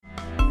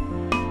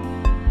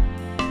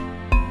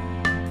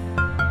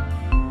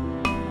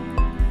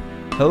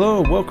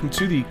Hello, welcome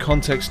to the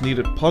Context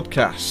Needed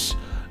podcast.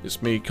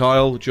 It's me,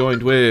 Kyle,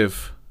 joined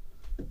with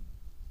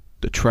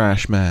the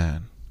Trash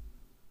Man.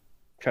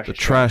 The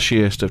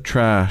trashiest of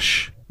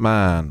trash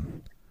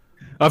man.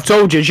 I've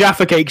told you,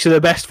 Jaffa cakes are the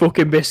best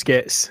fucking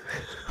biscuits.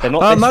 They're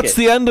not And biscuits. that's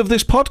the end of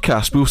this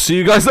podcast. We'll see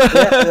you guys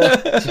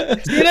there.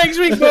 See you next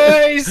week,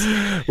 boys!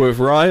 With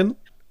Ryan.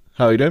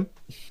 How are you doing?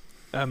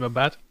 Not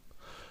bad.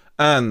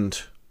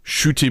 And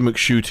Shooty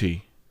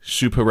McShooty,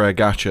 super rare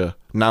gacha,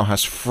 now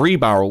has 3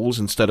 barrels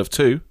instead of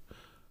 2.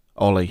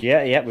 Ollie.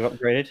 Yeah, we've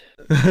upgraded.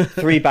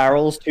 3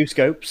 barrels, 2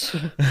 scopes.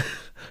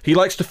 He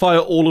likes to fire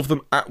all of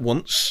them at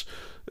once.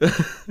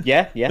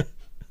 Yeah.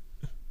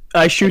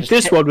 I shoot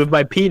this one with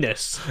my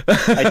penis.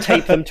 I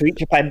tape them to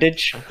each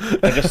appendage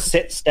and just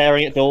sit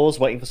staring at doors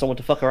waiting for someone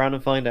to fuck around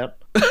and find out.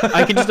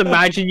 I can just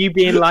imagine you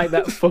being like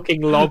that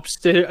fucking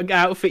lobster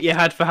outfit you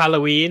had for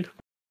Halloween.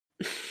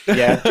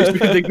 Yeah. Just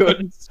with the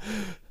guns.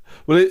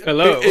 Well,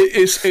 Hello.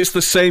 It's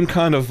the same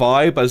kind of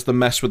vibe as the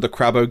mess with the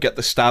Crabbo get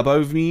the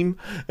Stabbo meme.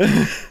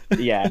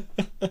 Yeah.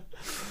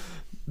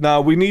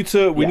 Now we need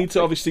to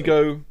obviously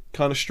go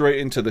kind of straight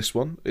into this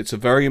one. It's a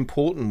very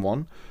important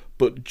one,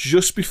 but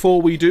just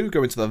before we do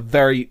go into the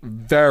very,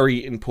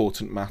 very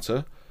important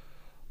matter,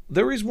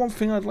 there is one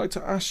thing I'd like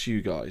to ask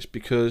you guys,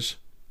 because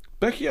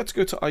Becky had to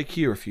go to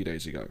IKEA a few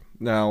days ago.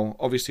 Now,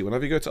 obviously,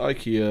 whenever you go to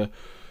IKEA,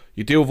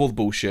 you deal with all the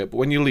bullshit, but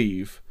when you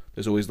leave,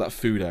 there's always that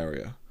food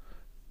area.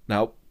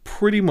 Now,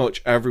 pretty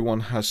much everyone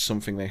has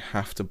something they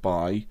have to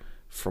buy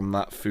from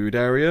that food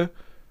area.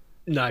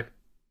 No.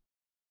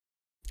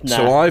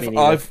 So me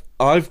neither.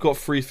 I've got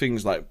 3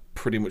 things that I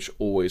pretty much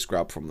always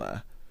grab from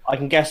there. I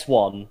can guess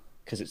one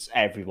because it's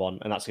everyone,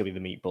 and that's gonna be the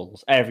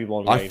meatballs.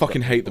 Everyone. I raves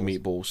fucking up hate the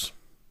meatballs.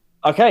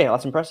 Okay,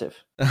 that's impressive.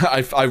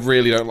 I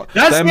really don't like.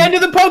 That's the end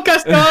of the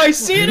podcast, guys!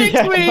 See you next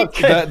Yeah,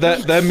 week! okay.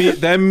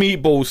 Their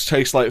meatballs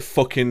taste like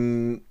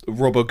fucking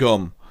rubber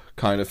gum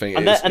kind of thing.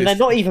 And they're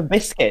not even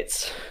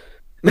biscuits.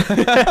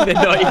 They're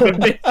not even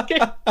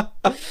biscuits.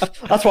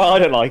 That's why I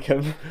don't like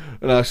them.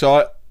 No,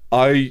 so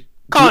I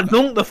Can't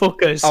dunk the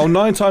fuckers. I'll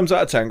 9 times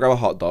out of 10 grab a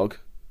hot dog,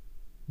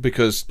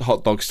 because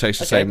hot dogs taste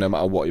the same no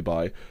matter what you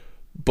buy.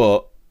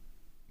 But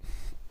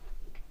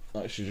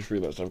I actually just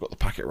realised I've got the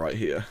packet right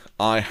here.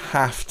 I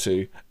have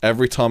to,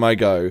 every time I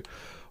go,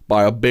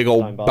 buy a big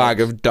old bag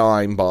of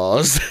dime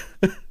bars.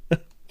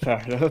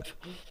 Fair enough.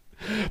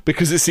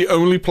 Because it's the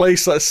only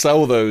place that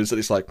sell those that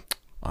it's like,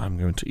 I'm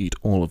going to eat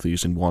all of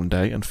these in one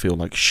day and feel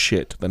like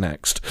shit the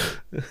next.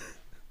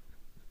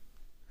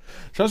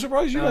 So I'm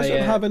surprised you guys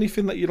don't have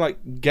anything that you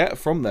like get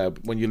from there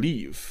when you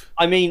leave.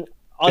 I mean,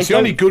 It's the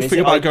only good thing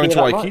about going to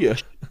that IKEA.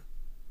 much.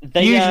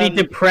 They, Usually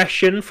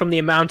depression from the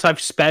amount I've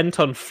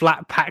spent on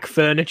flat pack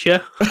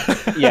furniture.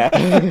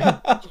 Yeah.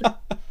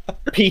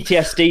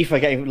 PTSD for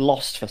getting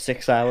lost for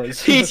 6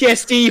 hours.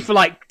 PTSD for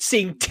like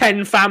seeing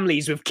 10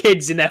 families with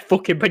kids in their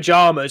fucking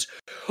pajamas,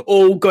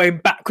 all going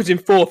backwards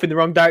and forth in the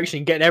wrong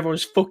direction, getting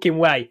everyone's fucking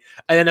way.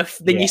 And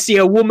then you see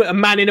a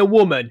man in a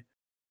woman,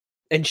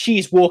 and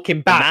she's walking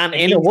A back. man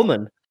in a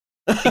woman.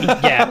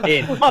 Yeah,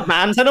 in. A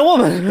man's in a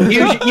woman.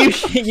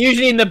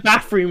 Usually in the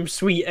bathroom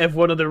suite of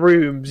one of the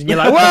rooms, and you're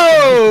like,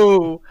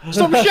 "Whoa,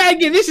 stop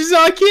shagging! This is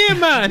IKEA,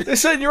 man."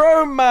 This ain't your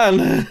own,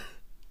 man.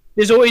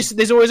 There's always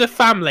a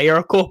family or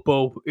a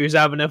couple who's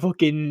having a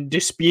fucking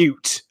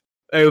dispute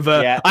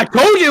over. Yeah. I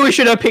told you we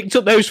should have picked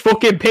up those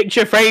fucking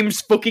picture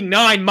frames, fucking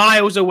 9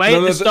 miles away at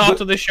the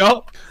start of the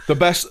shop. The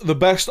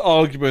best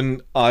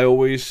argument I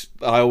always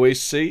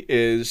see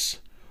is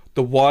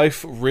the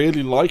wife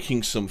really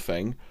liking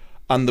something,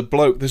 and the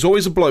bloke. There's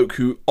always a bloke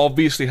who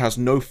obviously has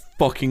no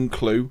fucking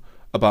clue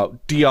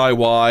about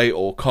DIY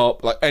or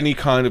like any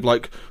kind of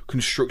like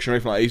construction or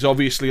anything like that. He's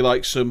obviously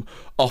like some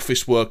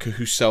office worker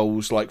who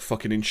sells like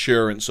fucking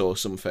insurance or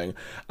something,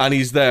 and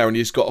he's there and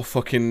he's got a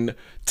fucking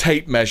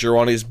tape measure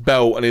on his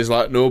belt, and he's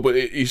like, no, but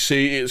you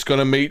see, it's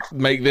gonna make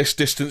this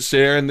distance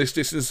here and this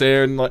distance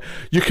here, and like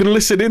you can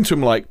listen into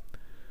him like,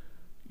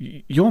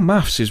 your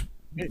maths is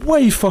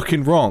way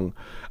fucking wrong.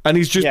 And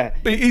he's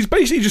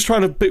basically just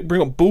trying to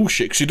bring up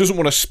bullshit because he doesn't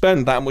want to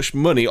spend that much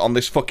money on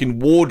this fucking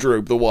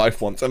wardrobe the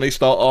wife wants, and they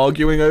start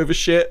arguing over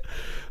shit.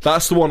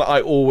 That's the one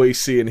I always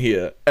see and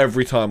hear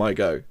every time I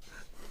go.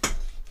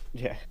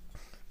 Yeah.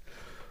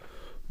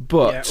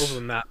 But Yeah, other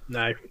than that,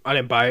 no, I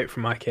didn't buy it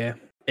from IKEA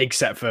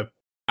except for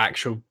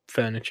actual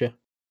furniture.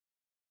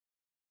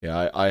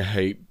 yeah, I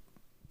hate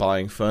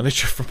buying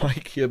furniture from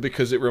IKEA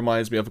because it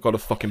reminds me I've got to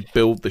fucking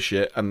build the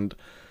shit, and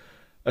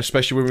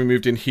especially when we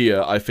moved in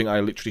here, I think I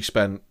literally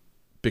spent,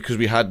 because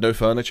we had no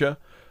furniture,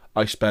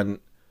 I spent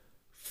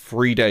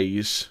 3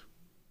 days,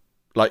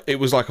 like it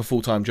was like a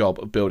full-time job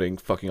of building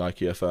fucking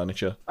IKEA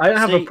furniture. I don't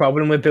have a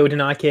problem with building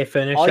IKEA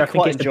furniture. I I think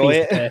quite it's enjoy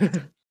the piece it. of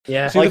it.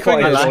 Yeah, See, the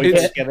thing I is, like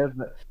it's- it together,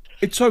 but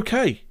It's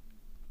okay,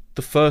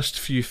 the first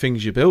few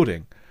things you're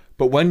building,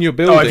 but when you're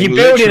building, if you're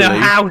building a literally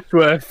house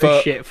worth for-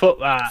 of shit, fuck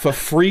that. for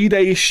 3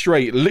 days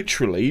straight,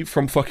 literally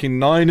from fucking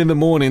 9 in the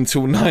morning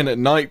till 9 at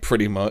night,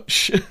 pretty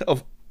much,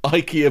 of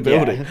IKEA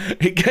building.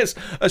 It gets,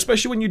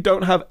 especially when you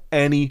don't have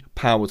any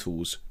power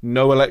tools,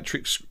 no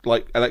electric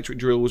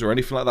drills or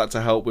anything like that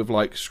to help with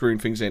like screwing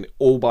things in,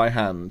 all by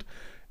hand.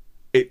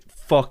 It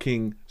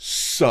fucking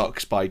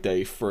sucks by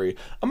day 3.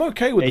 I'm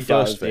okay with the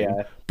first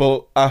thing,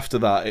 but after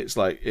that, it's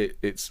like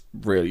it's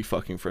really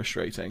fucking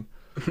frustrating.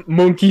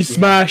 Monkey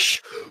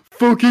smash,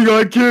 fucking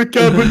IKEA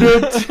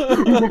cabinet.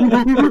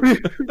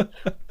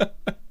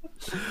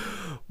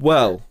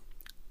 Well,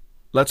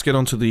 let's get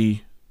on to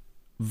the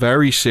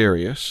very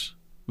serious,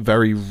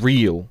 very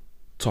real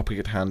topic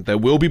at hand. There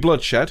will be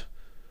bloodshed.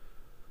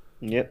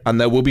 Yep.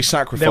 And there will be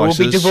sacrifices.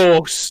 There will be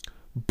divorce.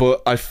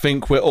 But I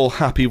think we're all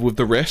happy with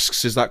the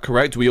risks. Is that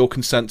correct? Do we all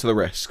consent to the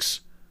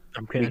risks?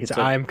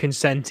 I am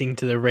consenting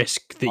to the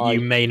risk that you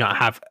may not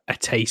have a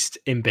taste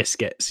in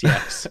biscuits.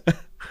 Yes.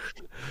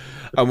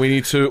 And we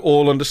need to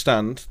all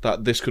understand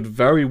that this could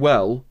very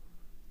well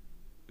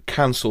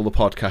cancel the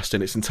podcast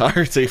in its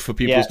entirety for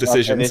people's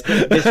decisions.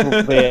 This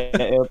will be,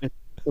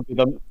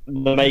 the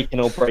making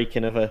or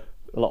breaking of a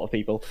lot of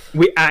people.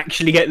 We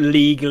actually get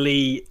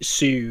legally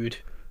sued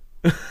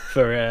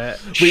for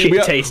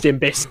shit-tasting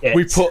biscuits.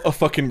 We put a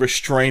fucking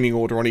restraining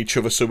order on each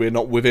other so we're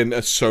not within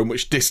so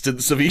much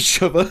distance of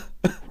each other.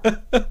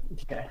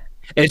 Yeah.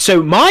 And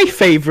so my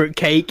favourite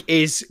cake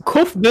is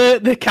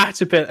Cuthbert the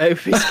Caterpillar.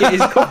 Biscuit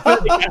is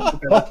Cuthbert the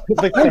Caterpillar.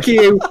 Thank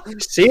you.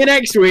 See you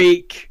next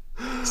week.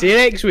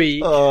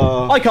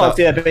 I can't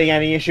see there being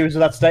any issues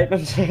with that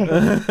statement.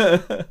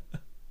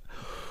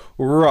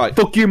 Right.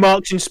 Fuck you,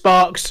 Marks and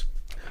Sparks.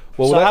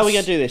 Well, so how are we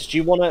going to do this? Do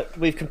you want to...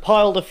 We've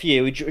compiled a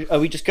few. Are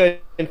we just going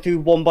through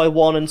one by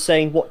one and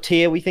saying what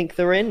tier we think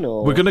they're in?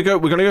 Or? We're gonna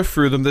go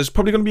through them. There's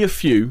probably going to be a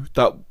few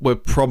that we're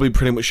probably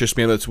pretty much just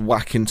being able to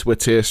whack into a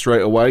tier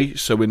straight away,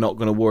 so we're not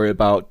going to worry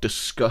about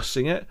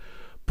discussing it.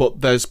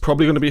 But there's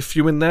probably going to be a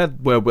few in there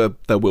where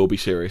there will be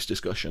serious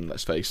discussion,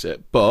 let's face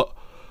it. But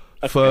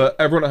for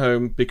everyone at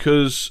home,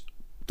 because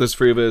there's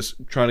 3 of us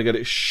trying to get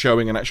it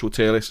showing an actual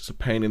tier list, it's a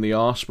pain in the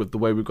arse with the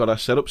way we've got our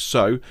setup.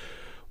 So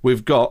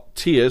we've got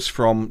tiers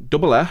from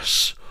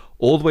SS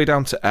all the way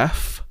down to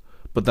F,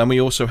 but then we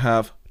also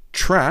have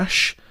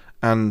trash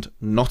and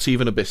not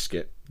even a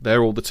biscuit.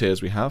 They're all the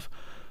tiers we have.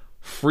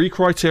 3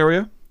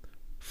 criteria,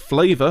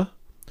 flavour,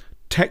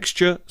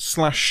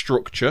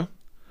 texture/structure,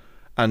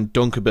 and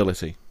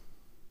dunkability.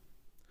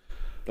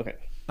 Okay.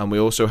 And we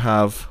also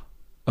have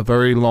a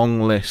very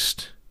long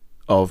list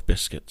of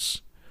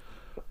biscuits.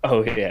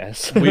 Oh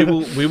yes. We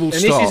will and start.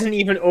 This isn't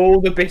even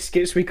all the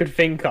biscuits we could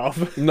think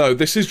of. No,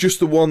 this is just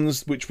the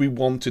ones which we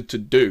wanted to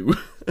do.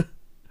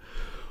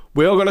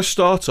 We are going to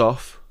start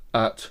off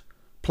at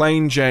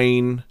Plain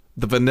Jane,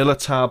 the vanilla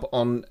tab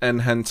on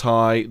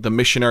N-Hentai, the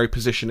missionary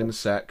position in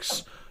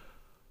sex,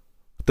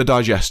 the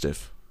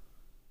digestive.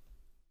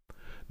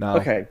 Now,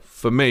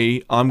 for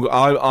me,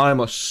 I'm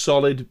a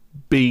solid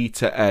B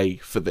to A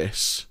for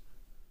this.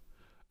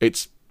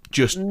 It's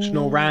just an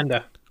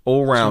all-rounder.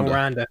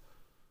 All-rounder.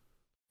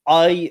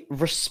 I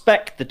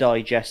respect the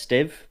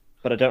digestive,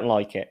 but I don't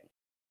like it.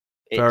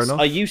 Fair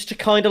enough. I used to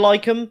kind of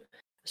like them,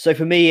 so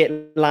for me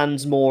it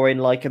lands more in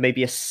like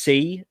maybe a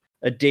C,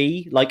 a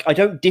D. Like I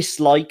don't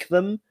dislike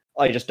them,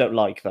 I just don't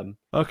like them.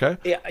 Okay.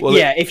 Well,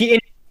 if you're in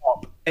a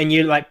shop and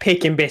you're like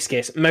picking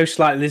biscuits, most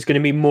likely there's going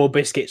to be more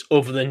biscuits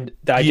other than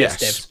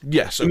digestives.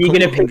 Yes. And you're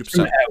going to pick 100%.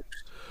 Something else.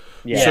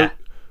 Yeah. So,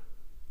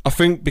 I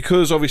think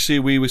because obviously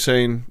we were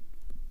saying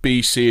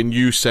B, C, and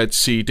you said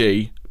C,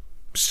 D.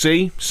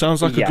 C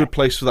sounds like a good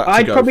place for that to go.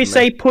 I'd probably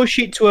say push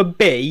it to a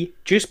B,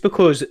 just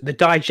because the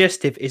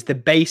digestive is the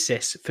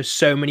basis for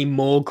so many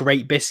more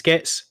great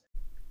biscuits.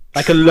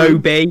 Like a low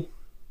B.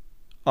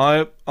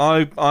 I'm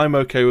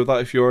okay with that.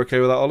 If you're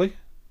okay with that, Ollie.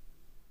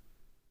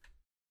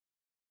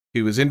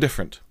 He was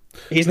indifferent.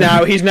 He's now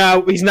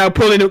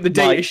pulling up the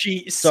data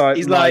sheets. Sorry,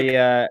 he's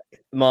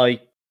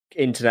my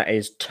internet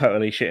is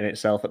totally shitting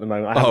itself at the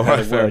moment. I haven't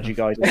heard a word you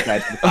guys have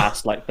said for the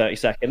past 30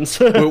 seconds.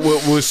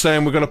 we're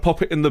saying we're going to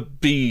pop it in the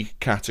B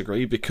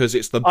category because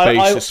it's the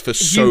basis for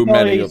so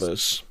many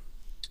others.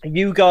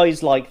 You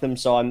guys like them,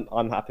 so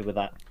I'm happy with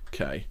that.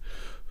 Okay.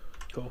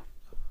 Cool.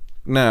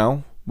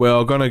 Now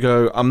we're going to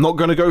go. I'm not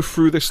going to go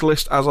through this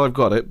list as I've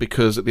got it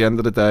because at the end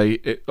of the day,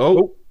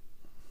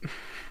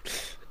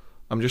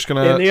 I'm just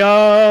going to... In the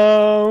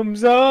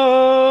arms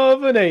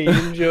of an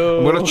angel.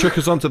 I'm going to chuck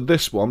us onto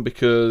this one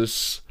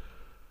because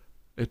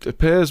it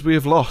appears we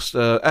have lost.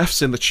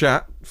 F's in the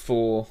chat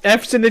for...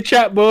 F's in the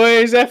chat,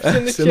 boys.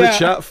 F's in the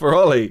chat for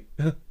Ollie.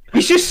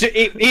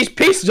 He's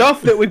pissed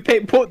off that we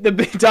put the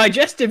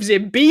digestives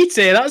in B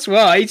tier. That's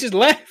why. He just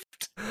left.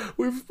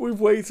 We've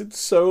waited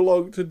so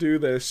long to do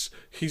this.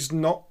 He's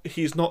not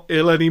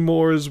ill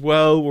anymore as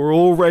well. We're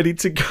all ready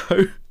to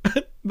go.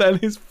 Then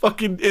his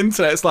fucking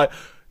internet's like...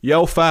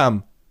 Yo,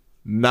 fam.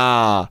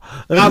 Nah.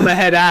 I'm a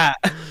head out.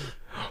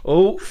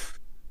 Oh.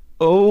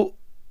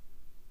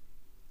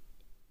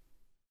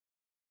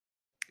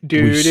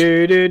 That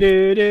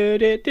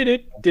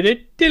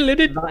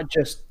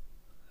just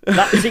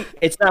See,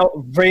 it's now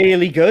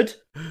really good.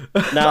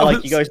 Now,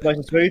 like, you guys nice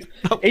and smooth.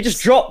 It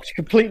just dropped,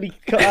 completely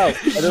cut out.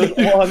 I don't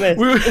know what I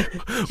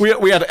missed.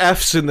 We had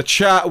F's in the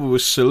chat. We were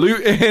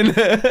saluting.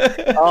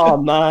 Oh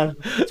man,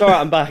 it's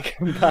alright. I'm back.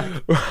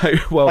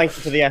 Right. Well, thank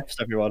you for the F's,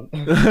 everyone.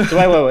 So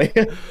where were we?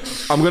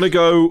 I'm gonna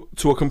go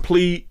to a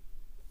complete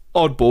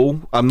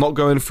oddball. I'm not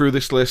going through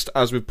this list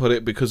as we put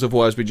it because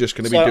otherwise we're just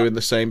going to be doing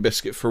the same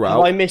biscuit throughout.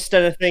 Have I missed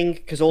anything?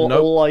 Because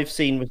all I've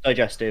seen was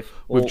digestive.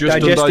 We've just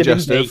done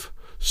digestive.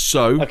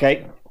 So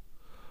okay,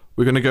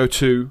 we're going to go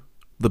to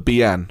the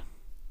BN.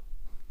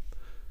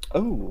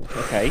 Oh,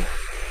 okay.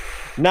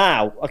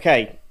 Now,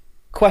 okay.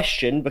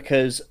 Question,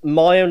 because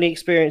my only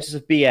experiences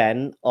of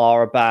BN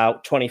are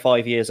about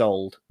 25 years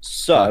old.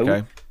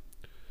 So,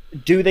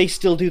 do they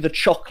still do the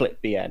chocolate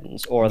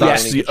BNs, or are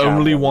that's they the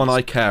only one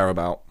I care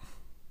about?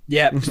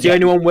 Yeah, it's the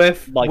only one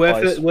worth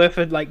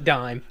a like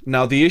dime.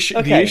 Now the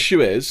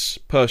issue is,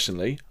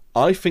 personally,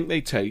 I think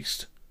they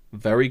taste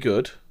very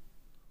good,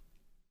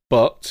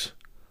 but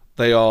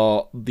they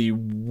are the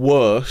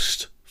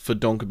worst for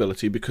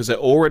dunkability because they're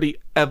already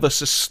ever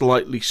so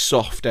slightly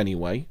soft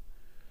anyway.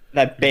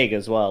 They're big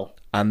as well.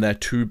 And they're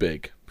too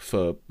big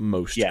for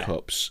most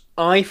cups.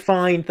 I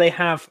find they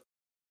have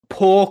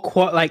poor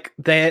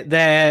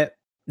they're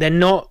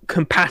not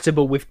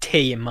compatible with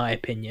tea, in my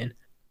opinion.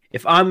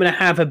 If I'm gonna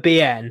have a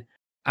BN,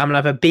 I'm gonna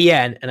have a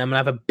BN and I'm gonna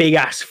have a big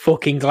ass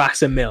fucking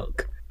glass of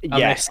milk. I'm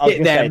gonna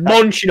sit there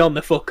munching on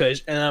the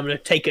fuckers, and I'm gonna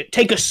take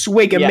a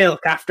swig of milk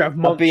after I've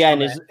munched. A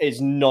BN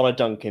is not a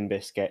Dunkin'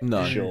 biscuit,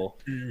 for sure.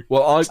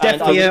 Well, it's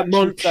definitely a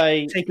munch.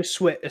 Take a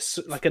swig,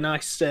 like a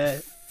nice.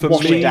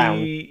 Wash it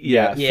down.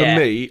 Yeah, for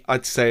me,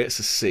 I'd say it's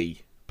a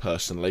C.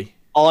 Personally,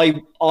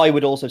 I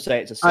would also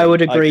say it's a C. I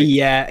would agree.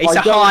 Yeah, it's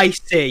a high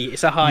C.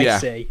 It's a high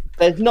C.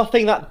 There's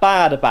nothing that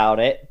bad about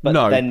it,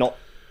 but they're not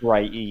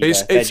great either.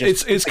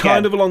 It's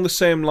kind of along the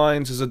same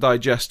lines as a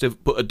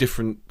digestive, but a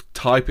different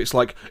type. It's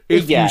like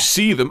if you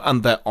see them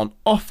and they're on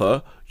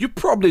offer, you're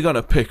probably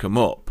gonna pick them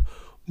up.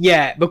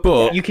 Yeah,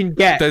 but you can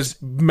get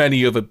there's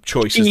many other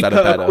choices that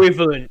are better.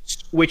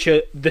 Equivalents, which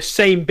are the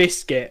same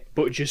biscuit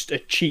but just a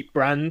cheap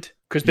brand,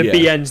 because the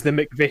BN's the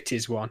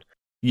McVitie's one.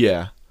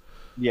 Yeah.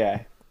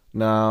 Yeah.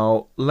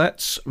 Now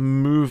let's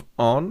move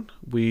on.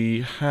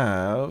 We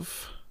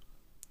have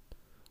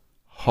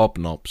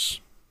hobnobs.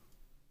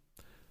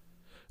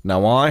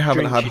 Now, I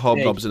haven't had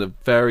hobnobs in a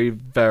very,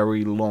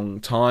 very long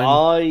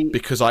time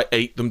because I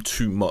ate them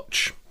too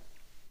much.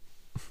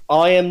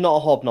 I am not a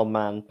hobnob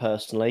man,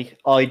 personally.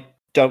 I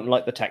don't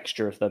like the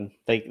texture of them.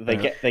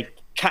 They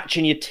catch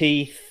in your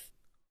teeth,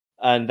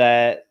 and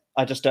I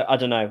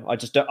don't know.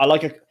 I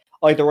like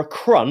either a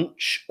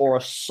crunch or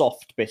a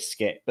soft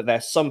biscuit, but they're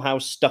somehow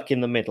stuck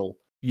in the middle.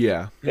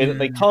 Yeah,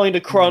 they kind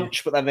of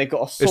crunch, but then they've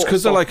got a. It's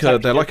because they're like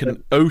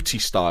an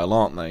oaty style,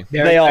 aren't they?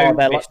 They are.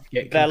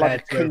 They're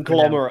like a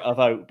conglomerate of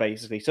oat,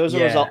 basically. So as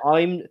a result,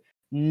 I'm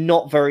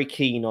not very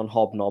keen on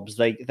hobnobs.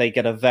 They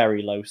get a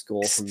very low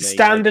score from me.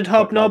 Standard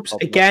hobnobs,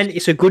 again,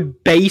 it's a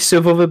good base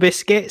of other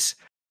biscuits,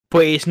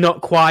 but it's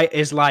not quite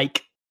as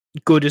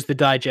good as the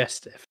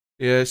digestive.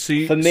 Yeah.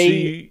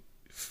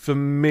 For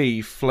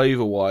me,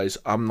 flavor wise,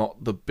 I'm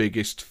not the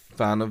biggest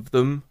fan of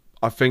them.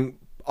 I think.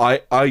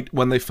 I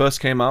when they first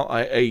came out,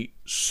 I ate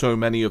so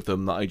many of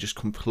them that I just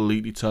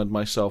completely turned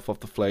myself off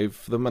the flavor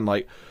for them. And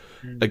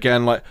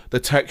again, the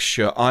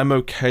texture, I'm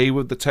okay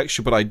with the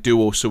texture, but I do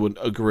also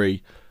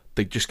agree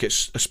they just get,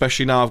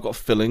 especially now I've got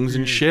fillings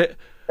and shit.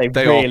 They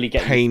really are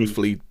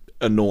painfully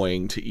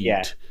annoying to eat.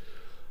 Yeah.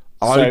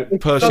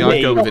 I'd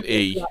go with an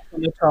E.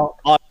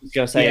 I was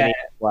going to say an E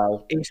as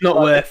well. It's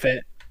not worth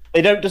it.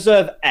 They don't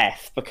deserve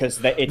F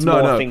because it's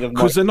more a thing of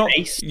my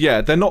taste.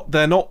 Yeah, they're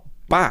not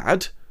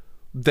bad.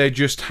 They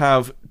just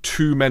have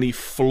too many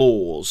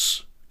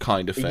flaws,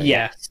 kind of thing.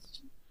 Yes.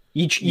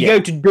 You go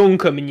to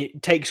dunk them and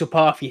it takes up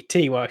half your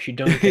tea whilst you're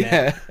dunking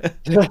it.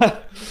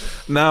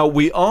 Now,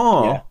 we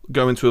are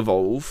going to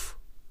evolve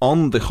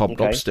on the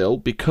hobnob still,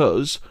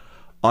 because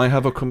I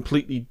have a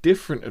completely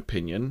different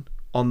opinion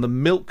on the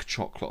milk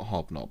chocolate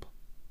hobnob.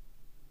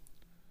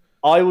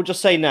 I will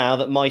just say now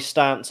that my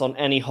stance on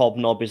any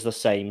hobnob is the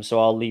same,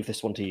 so I'll leave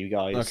this one to you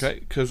guys. Okay,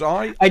 because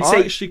I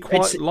actually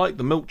quite like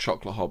the milk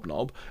chocolate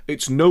hobnob.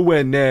 It's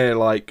nowhere near,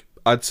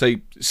 I'd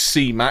say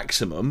C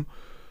maximum.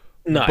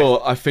 No.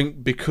 But I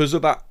think because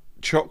of that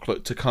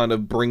chocolate to kind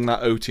of bring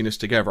that oatiness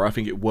together, I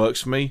think it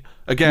works for me.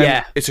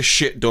 Again, it's a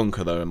shit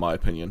dunker, though, in my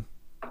opinion.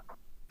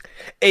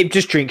 It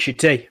just drinks your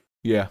tea.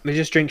 Yeah. It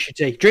just drinks your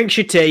tea. Drinks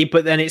your tea,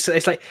 but then it's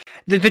like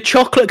the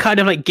chocolate kind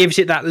of gives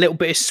it that little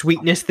bit of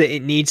sweetness that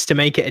it needs to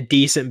make it a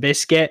decent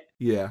biscuit.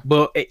 Yeah.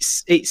 But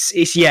it's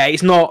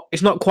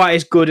not quite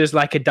as good as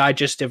a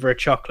digestive or a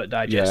chocolate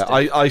digestive.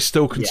 Yeah, I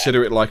still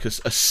consider it like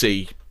a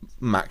C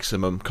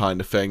maximum kind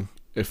of thing,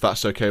 if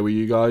that's okay with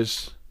you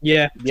guys.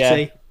 Yeah.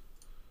 C.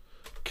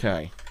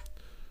 Okay.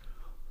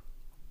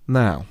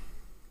 Now.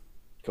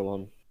 Go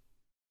on.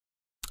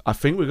 I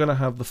think we're going to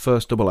have the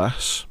first double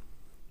S.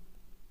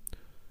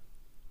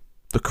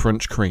 The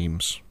Crunch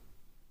Creams.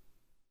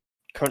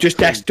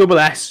 Just S, double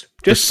S.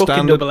 Just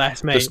fucking double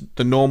S, mate.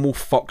 The normal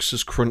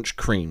Fox's Crunch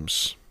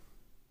Creams.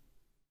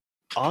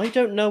 I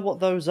don't know what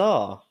those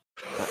are,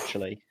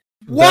 actually.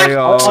 What? They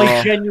are...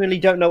 I genuinely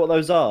don't know what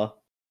those are.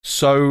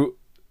 So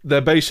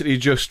they're basically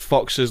just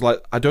Fox's.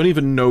 Like, I don't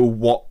even know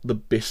what the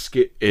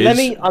biscuit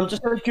is. I'm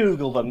just going to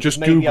Google them. Just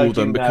Maybe I Google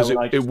them do because know,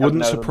 and I it just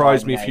wouldn't don't know them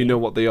surprise by me if you name. know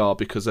what they are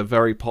because they're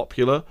very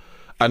popular.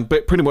 And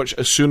pretty much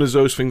as soon as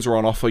those things are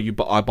on offer,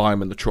 I buy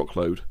them in the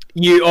truckload.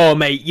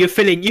 Mate, you're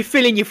filling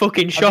your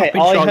fucking shopping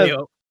trolley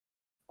up.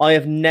 I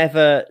have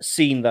never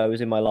seen those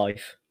in my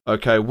life.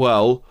 Okay,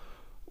 well,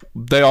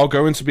 they are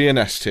going to be an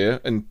S tier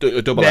and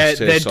a double S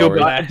tier. They're Sorry,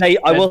 double S.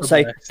 I will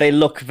say they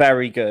look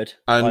very good,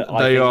 and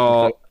they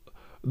are.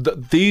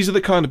 These are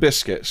the kind of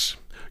biscuits.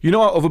 You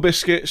know, out other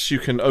biscuits, you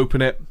can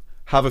open it,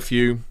 have a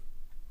few,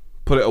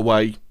 put it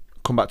away,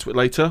 come back to it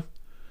later.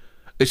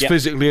 It's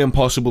physically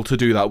impossible to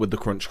do that with the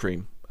Crunch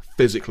Cream.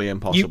 Physically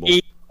impossible. You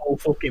eat the whole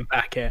fucking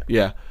packet.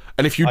 Yeah,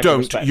 and if you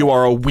don't, you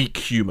are a weak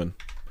human.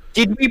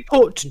 Did we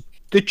put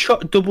the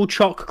double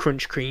choc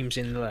Crunch Creams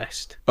in the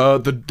list?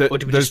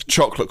 There's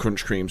chocolate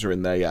Crunch Creams are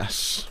in there.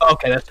 Yes.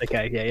 Okay, that's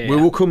okay. Yeah. We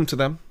will come to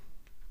them.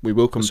 We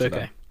will come to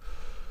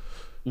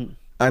them.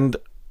 And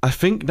I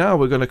think now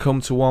we're going to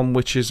come to one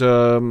which is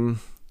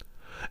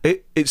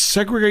it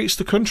segregates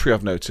the country.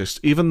 I've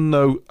noticed, even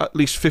though at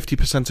least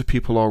 50% of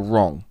people are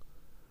wrong.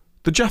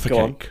 The Jaffa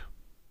Cake.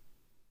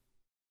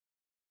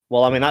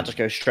 Well, I mean, that just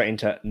goes straight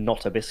into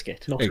not a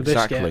biscuit. Not a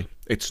exactly. biscuit.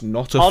 It's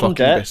not a fucking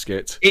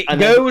biscuit. It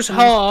goes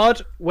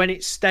hard when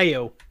it's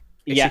stale.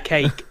 It's a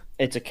cake.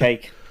 It's a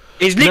cake.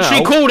 It's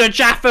literally called a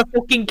Jaffa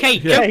fucking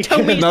cake. Yeah. Don't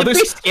tell me it's a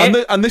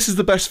biscuit. And this is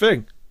the best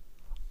thing.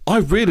 I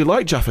really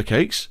like Jaffa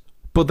Cakes,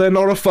 but they're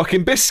not a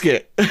fucking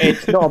biscuit.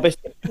 It's not a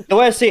biscuit. The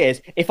way I see it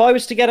is, if I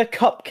was to get a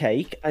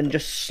cupcake and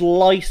just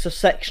slice a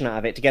section out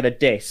of it to get a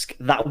disc,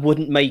 that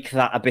wouldn't make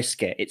that a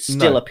biscuit. It's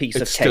still a piece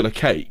of cake. It's still a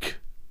cake.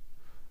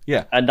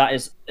 Yeah. And that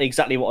is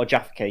exactly what a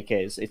Jaffa Cake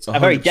is. It's 100%. A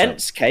very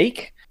dense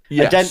cake.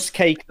 Yes. A dense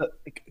cake that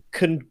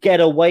can get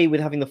away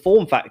with having the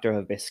form factor of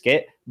a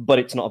biscuit, but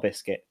it's not a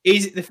biscuit.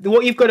 The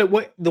way you've got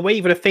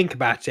to think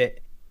about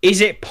it,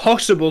 is it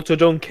possible to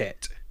dunk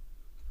it?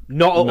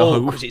 Not at all,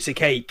 because it's a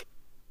cake.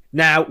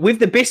 Now, with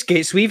the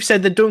biscuits, we've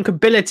said the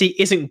dunkability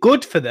isn't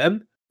good for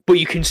them, but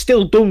you can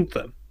still dunk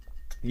them.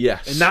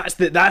 Yes. And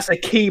that's a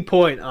key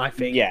point, I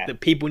think, that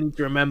people need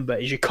to remember,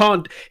 is you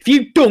can't... If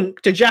you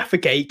dunk the Jaffa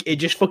Cake, it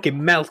just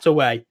fucking melts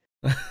away.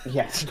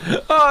 Yes.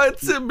 Oh,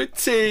 it's in my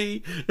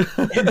tea.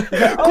 Quick,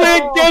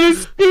 get a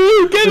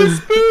spoon! Get a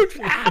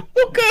spoon!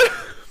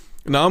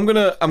 Now, I'm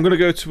gonna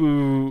go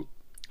to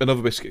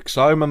another biscuit, because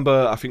I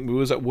remember, I think we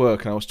was at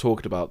work and I was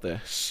talking about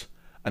this,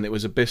 and it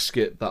was a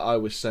biscuit that I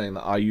was saying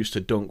that I used to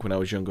dunk when I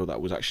was younger,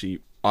 that was I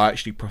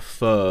actually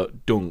prefer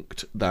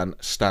dunked than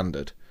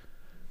standard.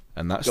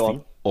 And that's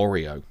the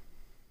Oreo.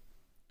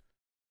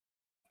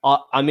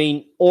 I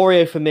mean,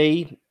 Oreo for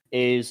me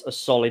is a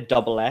solid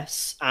double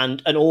S,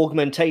 and an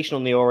augmentation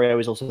on the Oreo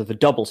is also the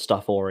double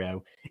stuff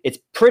Oreo. It's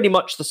pretty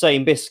much the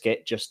same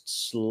biscuit,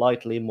 just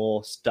slightly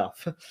more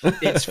stuff.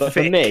 It's but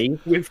for me,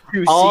 with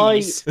two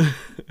C's.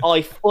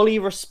 I fully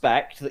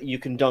respect that you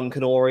can dunk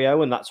an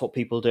Oreo, and that's what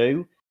people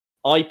do.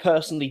 I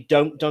personally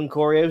don't dunk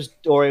Oreos.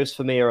 Oreos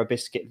for me are a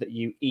biscuit that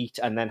you eat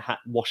and then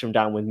wash them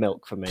down with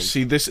milk for me.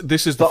 See, this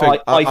is the thing.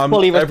 I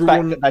fully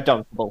respect that they're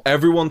dunkable.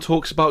 Everyone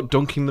talks about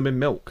dunking them in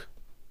milk.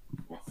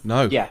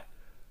 No. Yeah.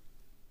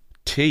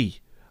 Tea.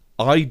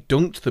 I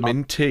dunked them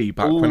in tea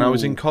back when I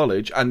was in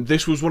college, and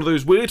this was one of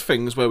those weird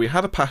things where we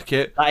had a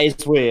packet. That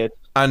is weird.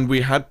 And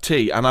we had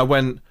tea, and I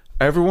went,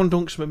 everyone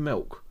dunks them in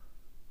milk.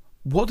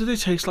 What did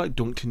it taste like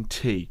dunked in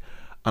tea?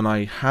 And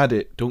I had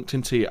it dunked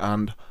in tea,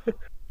 and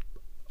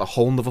a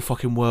whole nother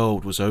fucking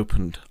world was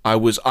opened. I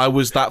was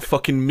that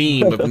fucking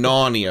meme of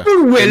Narnia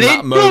in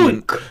that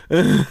moment.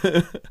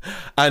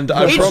 And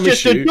I promise you,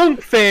 it's just a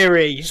dunk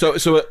theory. So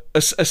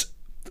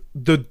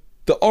the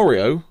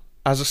Oreo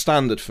as a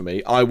standard for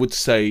me, I would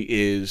say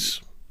is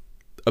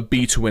a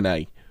B to an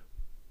A,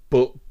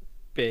 but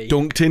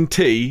dunked in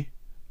tea,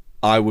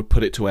 I would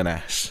put it to an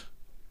S.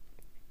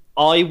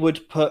 I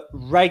would put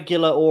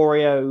regular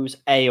Oreos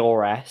A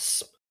or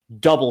S.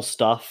 Double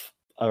stuff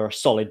are a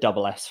solid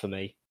double S for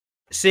me.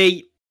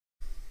 See,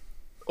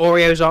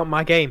 Oreos aren't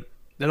my game.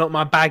 They're not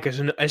my bag as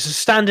a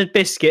standard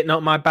biscuit,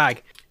 not my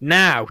bag.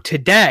 Now,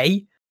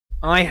 today,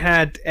 I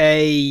had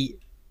an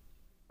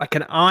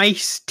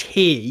iced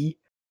tea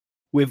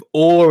with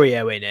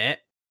Oreo in it,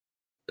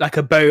 like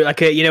a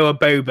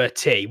boba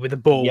tea with the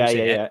balls in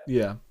it.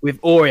 Yeah.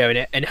 With Oreo in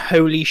it, and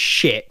holy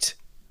shit,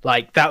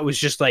 like that was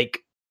just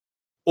like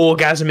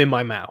orgasm in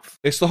my mouth.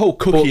 It's the whole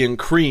cookie and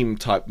cream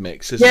type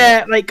mix, isn't it?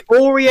 Yeah, like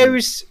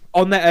Oreos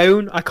on their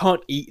own, I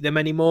can't eat them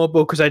anymore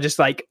because I just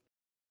like,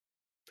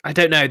 I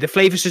don't know, the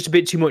flavor's just a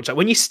bit too much. Like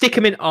when you stick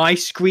them in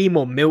ice cream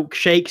or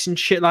milkshakes and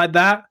shit like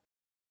that,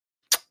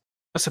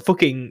 that's a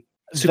fucking...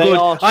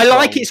 I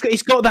like it.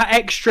 It's got that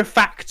extra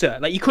factor.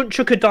 Like you couldn't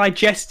chuck a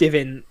digestive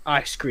in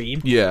ice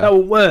cream. Yeah, that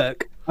won't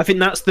work. I think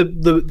that's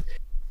the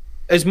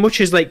as much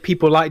as like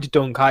people like to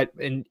dunk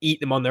and eat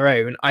them on their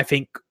own. I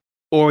think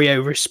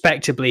Oreo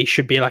respectably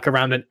should be like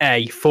around an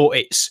A for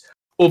its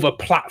other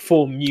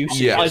platform uses.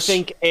 Yes. I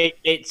think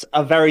it's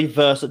a very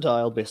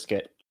versatile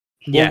biscuit.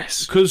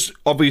 Yes. Because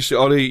obviously,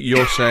 Ollie,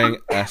 you're saying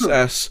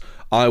SS.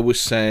 I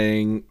was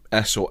saying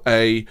S or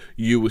A.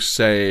 You were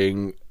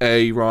saying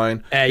A,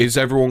 Ryan. A. Is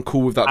everyone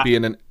cool with that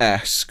being an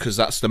S? Because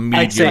that's the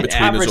I'd say medium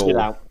between us Average it all.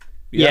 out.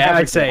 Yeah, I'd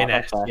average say it an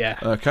out, S. that's fair. Yeah.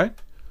 Okay.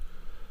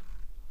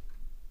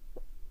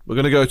 We're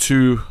going to go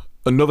to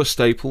another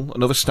staple,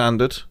 another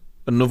standard,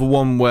 another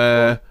one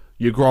where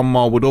your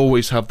grandma would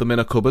always have them in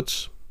her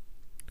cupboards.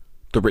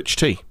 The rich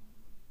tea.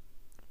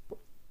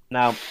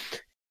 Now,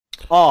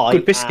 I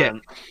Good biscuit.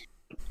 am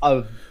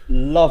a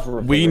lover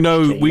of We the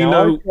know- rich tea. we Now,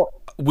 know- I've got-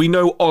 We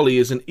know Ollie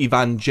is an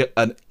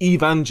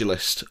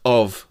evangelist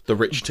of the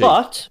rich tea.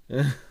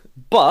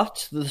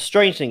 But the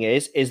strange thing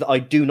is that I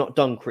do not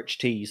dunk rich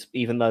teas,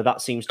 even though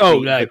that seems to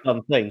be no. the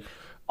fun thing.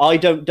 I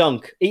don't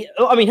dunk.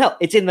 I mean, hell,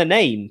 it's in the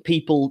name.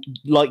 People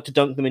like to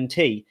dunk them in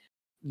tea.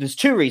 There's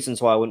two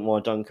reasons why I wouldn't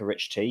want to dunk a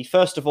rich tea.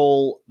 First of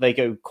all, they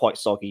go quite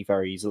soggy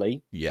very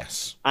easily.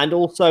 Yes. And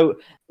also,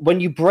 when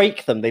you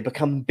break them, they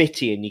become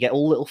bitty and you get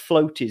all little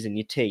floaties in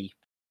your tea.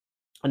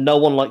 And no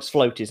one likes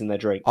floaties in their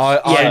drink.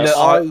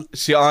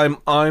 See, I'm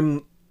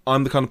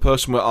the kind of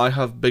person where I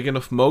have big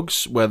enough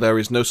mugs where there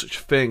is no such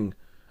thing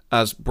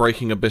as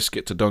breaking a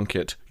biscuit to dunk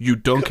it. You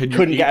dunk and you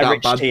Couldn't eat get a that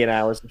rich bad. tea in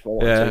hours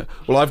before. Yeah.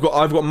 Well, I've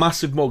got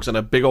massive mugs and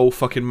a big old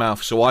fucking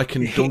mouth, so I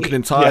can dunk an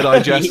entire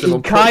digestive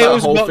and put that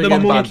Kyle's whole got thing the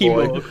in bad monkey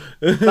boy. mug.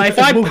 Like, if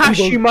I pass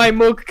you my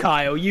mug,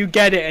 Kyle, you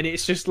get it, and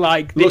it's just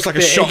like this Looks like a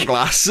big. shot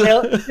glass.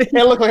 It'll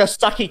look like a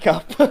Saki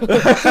cup.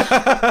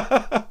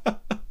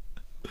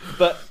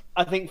 But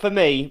I think for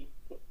me,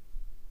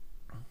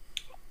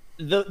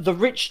 the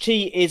rich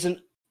tea isn't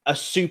a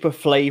super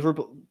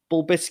flavorful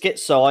biscuit,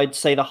 so I'd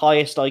say the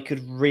highest I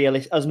could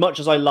really, as much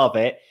as I love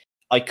it,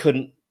 I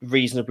couldn't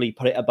reasonably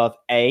put it above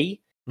A.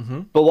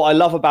 Mm-hmm. But what I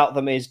love about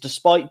them is,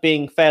 despite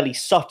being fairly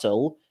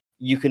subtle,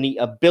 you can eat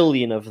a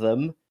billion of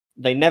them.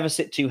 They never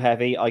sit too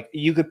heavy.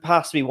 You could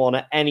pass me one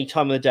at any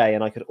time of the day,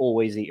 and I could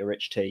always eat a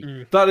rich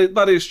tea.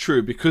 That is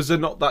true, because they're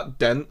not that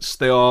dense.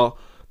 They're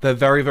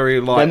very,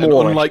 very light. They're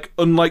And more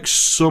unlike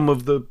some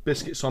of the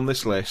biscuits on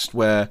this list,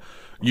 where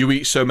you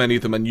eat so many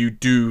of them and you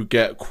do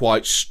get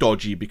quite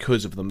stodgy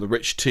because of them, the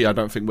rich tea I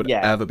don't think would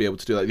ever be able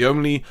to do that. The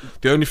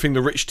only thing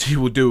the rich tea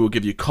will do will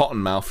give you cotton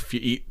mouth if you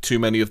eat too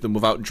many of them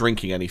without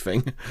drinking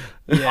anything.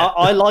 Yeah.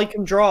 I like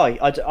them dry.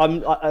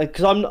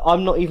 Because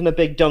I'm not even a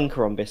big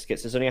dunker on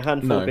biscuits. There's only a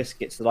handful of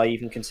biscuits that I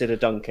even consider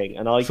dunking,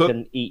 and I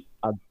can eat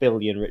a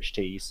billion rich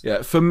teas.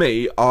 Yeah, for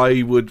me,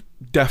 I would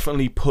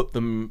definitely put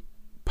them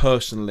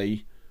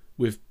personally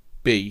with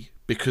B,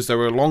 because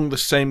they're along the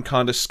same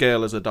kind of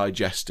scale as a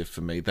digestive for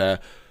me. They're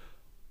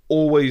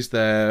always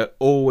there,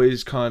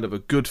 always kind of a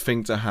good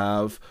thing to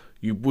have.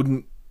 You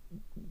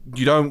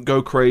don't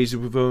go crazy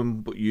with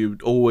them, but you're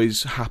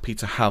always happy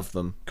to have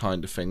them,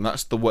 kind of thing.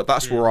 That's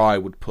where I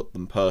would put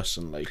them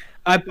personally.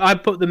 I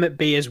put them at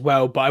B as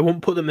well, but I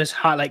wouldn't put them as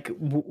high. Like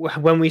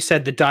when we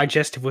said the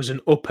digestive was an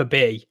upper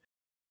B,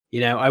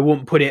 I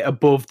wouldn't put it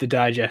above the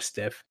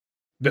digestive,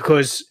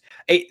 because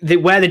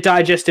where the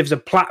digestive's a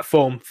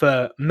platform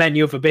for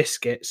many other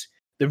biscuits,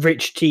 the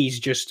rich tea's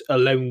just a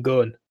lone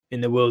gun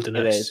in the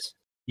wilderness. It is.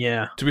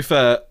 Yeah. To be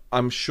fair,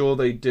 I'm sure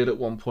they did at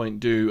one point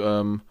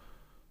do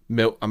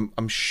milk.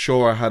 I'm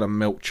sure I had a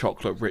milk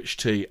chocolate rich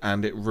tea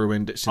and it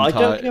ruined its entire.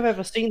 I don't think I've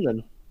ever seen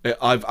them.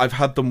 I've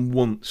had them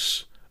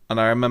once, and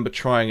I remember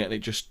trying it and it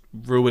just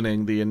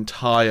ruining the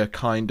entire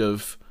kind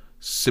of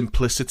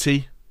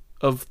simplicity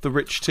of the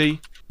rich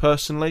tea,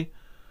 personally.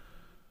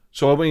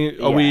 So are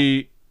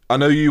we? I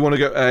know you want to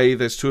go A.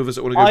 There's two of us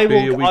that want to go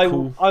B. Are we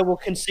cool? I will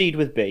concede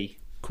with B.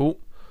 Cool.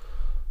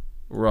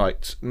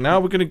 Right. Now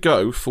we're going to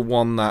go for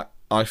one that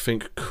I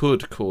think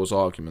could cause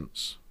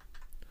arguments.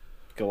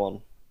 Go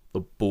on. The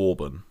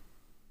bourbon.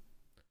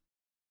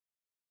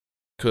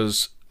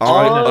 Because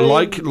I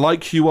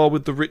like you are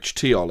with the rich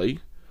tea,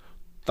 Ollie.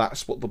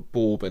 That's what the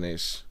bourbon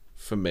is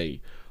for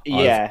me.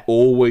 Yeah. I've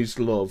always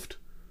loved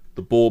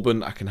the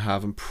bourbon. I can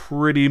have them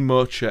pretty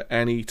much at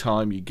any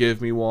time you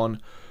give me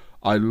one.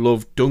 I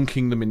love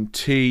dunking them in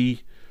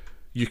tea.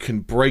 You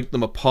can break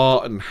them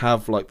apart and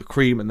have like the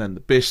cream and then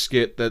the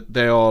biscuit. That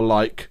they are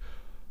like.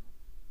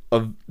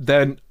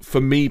 Then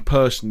for me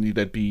personally,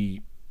 they'd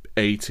be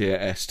A tier,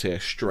 S tier,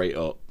 straight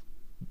up.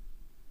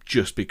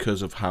 Just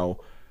because of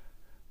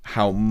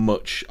how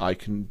much I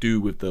can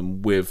do with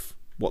them with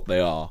what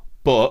they are.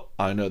 But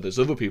I know there's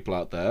other people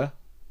out there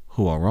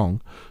who are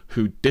wrong,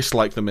 who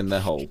dislike them in their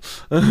whole.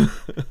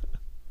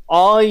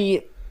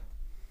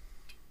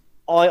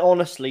 I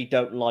honestly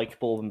don't like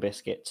bourbon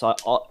biscuits.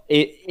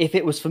 If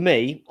it was for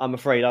me, I'm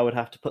afraid I would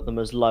have to put them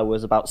as low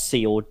as about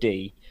C or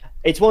D.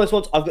 It's one of those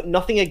ones, I've got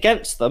nothing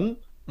against them.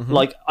 Mm-hmm.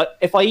 Like,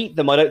 if I eat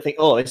them, I don't think,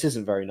 oh, this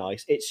isn't very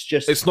nice. It's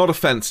just... It's not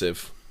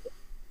offensive.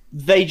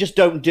 They just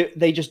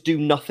do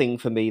nothing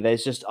for me.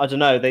 There's just, I don't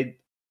know,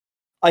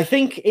 I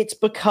think it's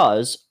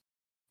because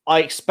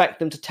I expect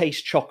them to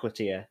taste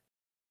chocolatier.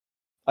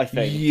 I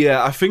think.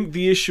 Yeah, I think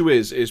the issue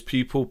is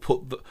people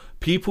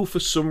for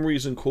some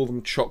reason call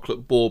them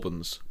chocolate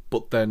bourbons,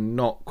 but they're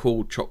not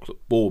called chocolate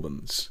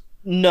bourbons.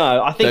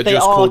 No, I think They're they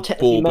just are called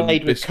technically bourbon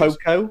made with biscuits.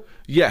 cocoa.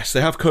 Yes,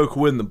 they have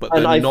cocoa in them, but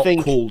And they're I not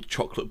think- called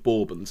chocolate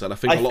bourbons. And I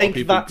think a I lot of think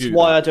people that's do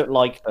why that. I don't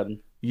like them.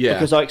 Yeah,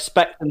 Because I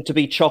expect them to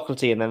be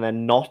chocolatey and then they're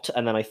not,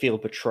 and then I feel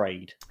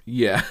betrayed.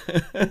 yeah.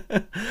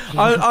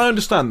 I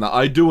understand that.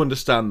 I do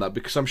understand that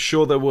because I'm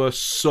sure there were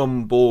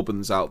some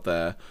bourbons out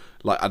there.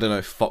 Like, I don't know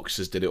if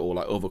Fox's did it or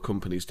like other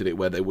companies did it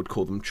where they would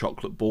call them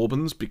chocolate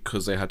bourbons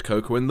because they had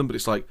cocoa in them. But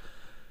it's like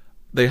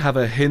they have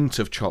a hint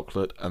of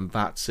chocolate and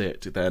that's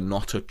it. They're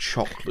not a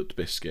chocolate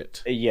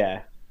biscuit.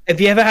 Yeah.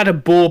 Have you ever had a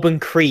bourbon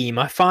cream?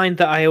 I find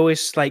that I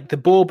always like the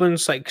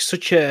bourbon's like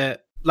such a,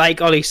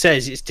 like Ollie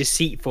says, it's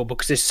deceitful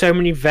because there's so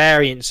many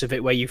variants of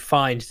it where you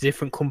find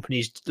different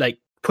companies like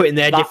putting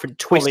their That's different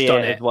twist probably on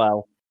it it. as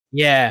well.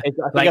 Yeah, It's-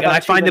 think like I've and I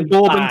had too find the many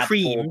bourbon bad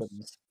creams,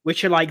 bourbons.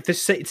 which are like the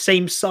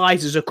same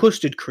size as a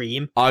custard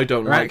cream, I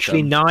don't are like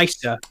actually them.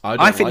 nicer.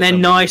 I, I think they're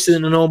nicer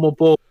than a normal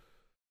bourbon.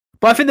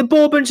 But I think the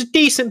bourbon's a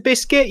decent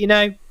biscuit. You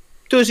know,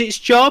 does its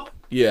job.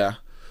 Yeah.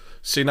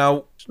 See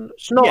now,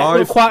 It's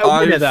not quite a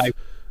winner though.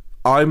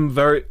 I'm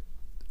very.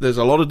 There's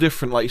a lot of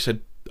different, like you said,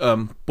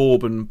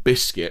 bourbon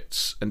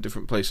biscuits in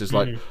different places.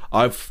 Like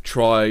I've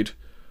tried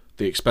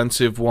the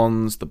expensive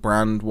ones, the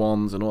brand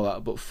ones, and all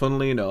that. But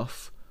funnily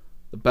enough,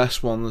 the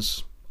best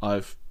ones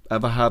I've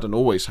ever had and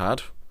always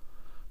had,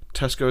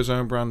 Tesco's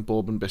own brand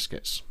bourbon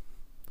biscuits.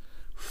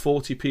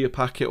 40p a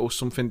packet or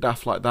something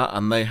daft like that,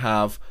 and they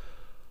have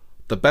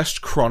the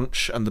best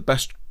crunch and the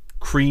best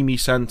creamy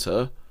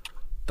centre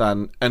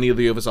than any of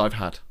the others I've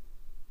had.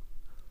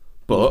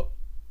 But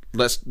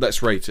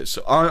let's rate it.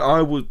 So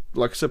I would,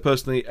 like I said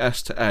personally,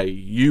 S to A.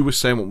 You were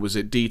saying, what was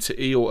it, D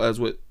to E, or as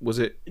was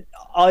it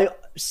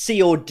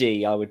C or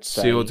D, I would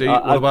say. C or D?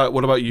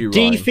 What about you,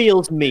 D Ryan?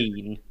 feels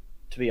mean,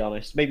 to be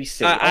honest. Maybe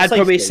C. I'd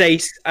probably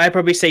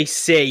say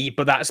C,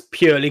 but that's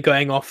purely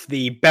going off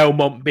the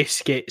Belmont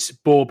biscuits,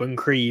 bourbon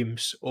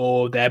creams,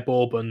 or their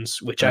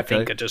bourbons, which I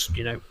think Okay. are just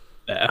better.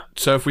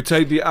 So if we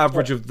take the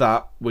average of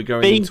that, we're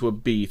going B. into a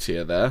B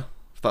tier there.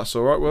 If that's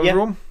all right with Yeah.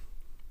 everyone.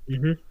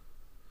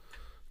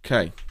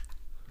 Okay,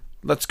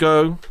 let's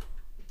go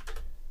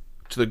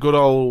to the good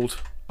old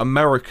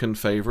American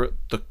favourite,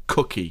 the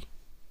cookie.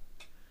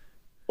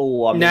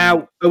 Oh, I mean,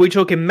 Now, are we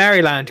talking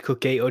Maryland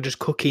cookie or just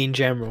cookie in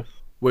general?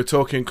 We're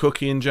talking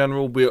cookie in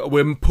general.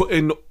 We're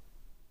putting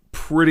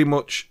pretty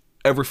much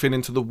everything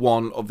into the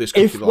one of this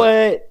cookie. if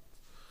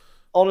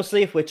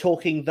we're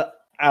talking the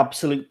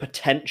absolute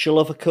potential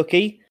of a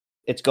cookie,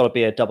 it's got to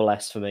be a double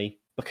S for me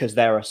because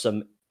there are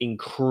some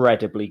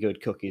incredibly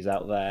good cookies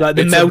out there. Like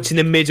the It's melt in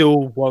the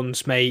middle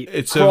ones, mate.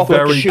 It's a proper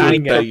very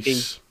chewy good cookie.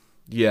 base.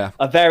 Yeah.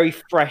 A very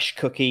fresh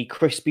cookie,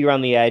 crispy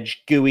around the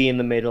edge, gooey in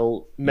the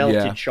middle,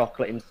 melted Yeah.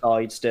 chocolate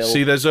inside still.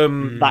 See, there's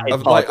That is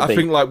I've hard to I beat.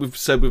 think like we've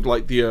said with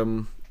like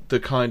the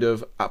kind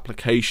of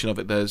application of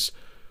it, there's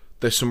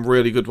some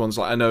really good ones.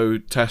 Like I know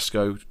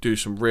Tesco do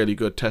some really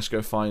good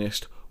Tesco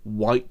Finest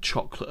white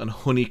chocolate and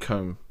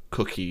honeycomb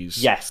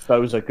cookies. Yes,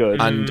 those are good.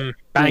 And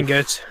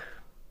Bangers.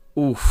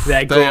 oof,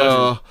 They're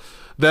good.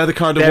 they're the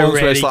kind of They're ones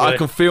where it's really like I good.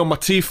 can feel my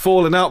teeth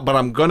falling out, but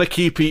I'm gonna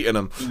keep eating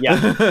them.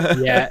 Yeah,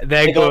 Yeah,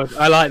 they're They got- good.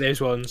 I like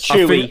those ones.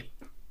 chewy.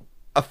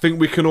 I think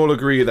we can all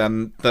agree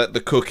then that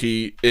the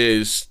cookie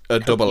is a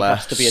double Has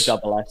S. to be a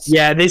double S.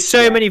 Yeah, there's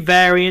so many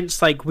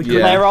variants. Like we could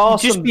Yeah. There are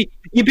just some.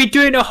 you'd be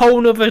doing a whole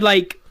nother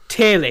like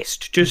tier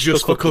list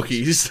just for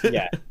cookies.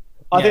 Yeah.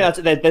 I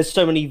think there's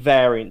so many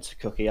variants of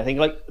cookie. I think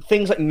like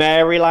things like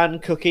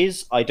Maryland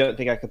cookies, I don't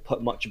think I could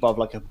put much above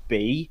like a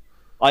B.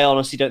 I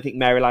honestly don't think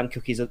Maryland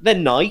cookies they're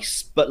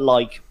nice, but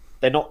like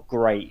they're not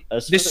great. The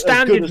As good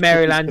standard as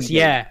Marylands, cookies can be.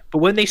 yeah, but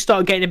when they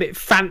start getting a bit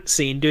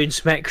fancy and doing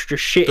some extra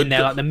shit in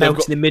there, like the they've melt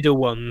got- in the middle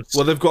ones.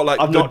 Well, they've got like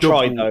I've the not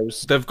tried double-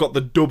 those. They've got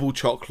the double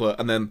chocolate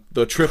and then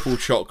the triple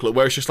chocolate,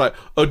 where it's just like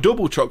a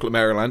double chocolate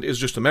Maryland is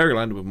just a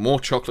Maryland with more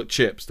chocolate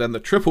chips. Then the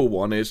triple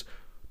one is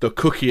the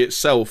cookie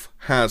itself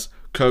has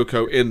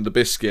cocoa in the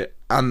biscuit,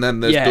 and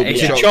then there's Yeah, double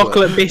it's chocolate. a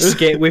chocolate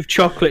biscuit with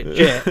chocolate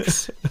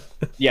chips.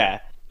 Yeah.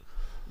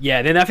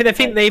 Yeah, then I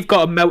think they've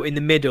got a melt in the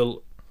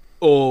middle,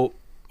 or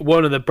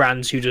one of the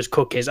brands who does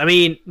cookies. I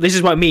mean, this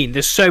is what I mean.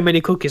 There's so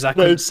many cookies I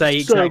couldn't There's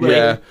say so exactly. many.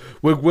 Yeah,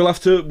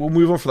 we'll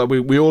move on for that.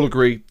 We all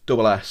agree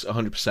double S,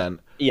 100%.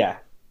 Yeah.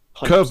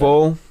 100%.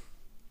 Curveball,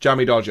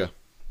 Jammy Dodger.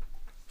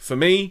 For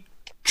me,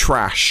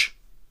 trash.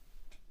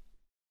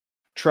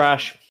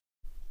 Trash.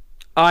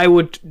 I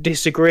would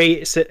disagree.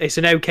 It's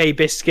an okay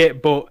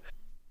biscuit, but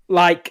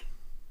like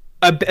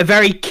a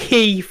very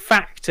key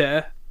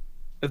factor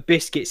of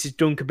biscuits is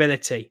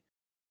dunkability.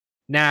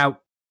 Now,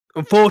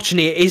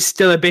 unfortunately, it is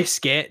still a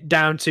biscuit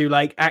down to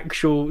like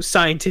actual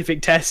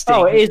scientific testing.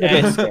 Oh, it is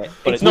a biscuit,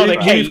 but it's not a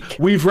not. cake.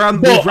 We've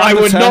ran But I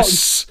the would not-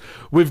 tests.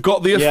 We've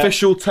got the Yeah.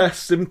 official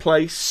tests in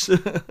place.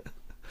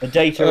 The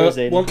data is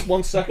in.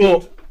 One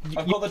second. But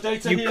I've got the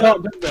data You here.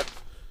 can't do that.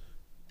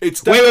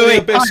 It's Wait, definitely wait.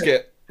 a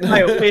biscuit.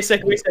 Hang on, wait a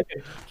second.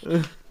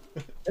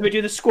 Let me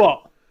do the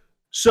squat.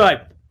 So,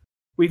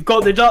 we've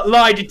got the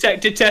lie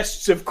detector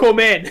tests have come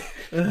in.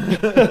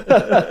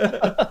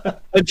 A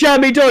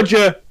Jammy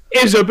Dodger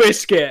is a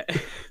biscuit.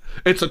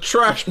 It's a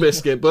trash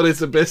biscuit, but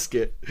it's a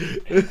biscuit.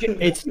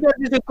 It's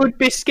It's a good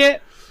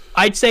biscuit.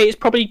 I'd say it's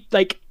probably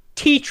like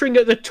teetering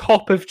at the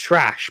top of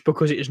trash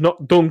because it's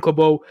not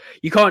dunkable.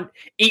 You can't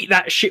eat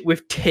that shit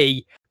with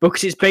tea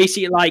because it's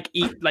basically like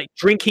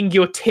drinking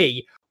your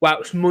tea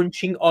whilst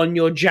munching on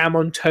your jam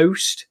on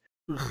toast.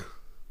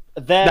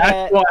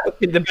 That's what I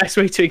think the best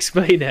way to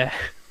explain it.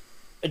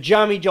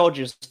 Jammy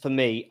Dodgers for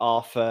me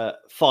are for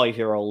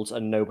 5-year-olds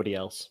and nobody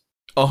else.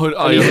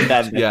 Even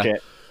then, yeah.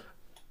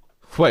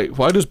 Wait,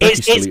 why does Becky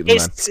still eat them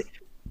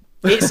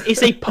then?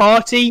 It's a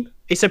party.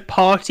 It's a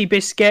party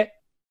biscuit.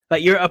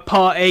 Like you're at a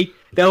party,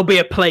 there'll be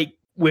a plate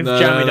with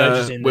Jammy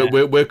Dodgers in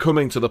there. We're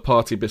coming to the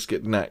party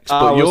biscuit next.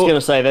 I was going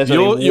to say there's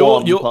only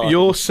one.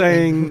 You're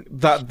saying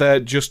that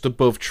they're just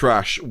above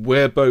trash.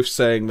 We're both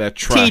saying they're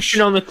trash.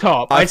 Teaching on the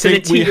top. I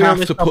think we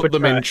have to put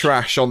them in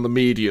trash on the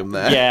medium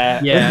there.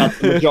 Yeah. That's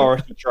the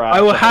majority trash.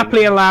 I will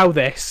happily allow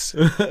this,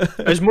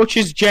 as much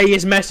as Jay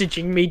is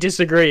messaging me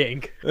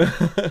disagreeing.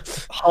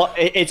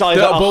 It's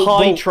either a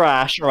high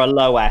trash or a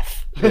low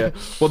F. Yeah.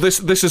 Well, this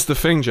is the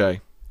thing, Jay.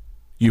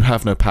 You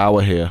have no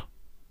power here.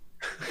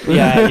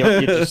 Yeah,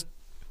 you're just.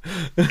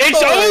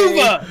 It's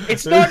over!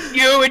 It's not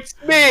you, it's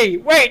me!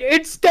 Wait,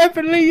 it's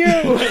definitely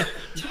you!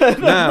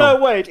 No,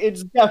 wait,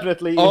 it's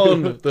definitely you.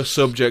 On the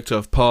subject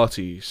of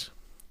parties,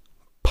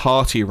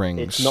 party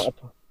rings.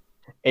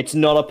 It's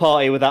not a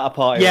party without a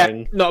party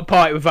ring. Yeah, not a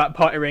party without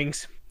party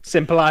rings.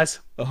 Simple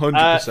as.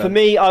 100%. For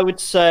me, I would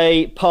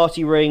say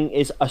party ring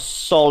is a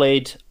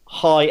solid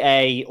high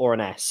A or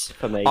an S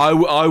for me. I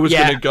was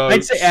going to go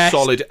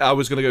solid. I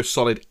was going to go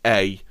solid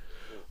A.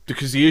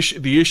 Because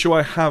the issue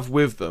I have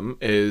with them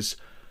is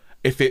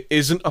if it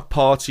isn't a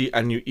party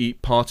and you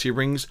eat party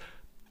rings,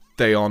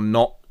 they are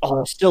not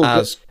still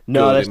as good.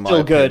 No, they're in still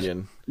my good.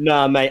 opinion.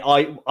 No, mate,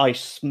 I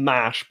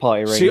smash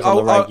party rings. See, on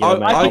the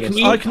regular. I can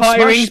party smash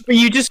rings, but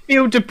you just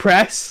feel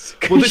depressed.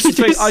 Well, this is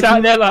the thing.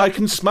 I I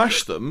can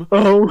smash them.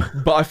 Oh,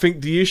 but I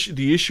think the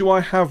issue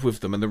I have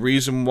with them, and the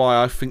reason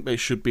why I think they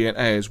should be an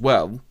A as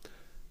well,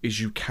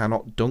 is you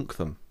cannot dunk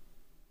them.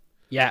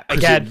 Yeah,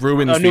 again, it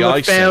ruins the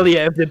icing.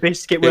 Failure of the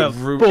biscuit world.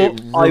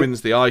 It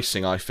ruins the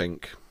icing, I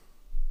think.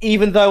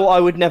 Even though I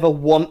would never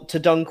want to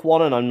dunk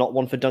one, and I'm not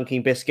one for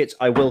dunking biscuits,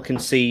 I will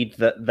concede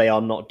that they are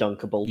not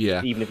dunkable.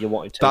 Yeah. Even if you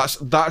wanted to.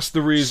 That's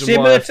the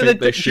reason why I think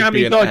they should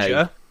be an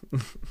A.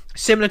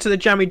 Similar to the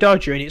Jammy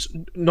Dodger in its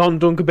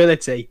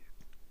non-dunkability,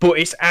 but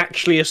it's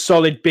actually a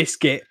solid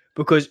biscuit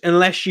because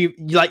unless you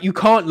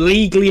can't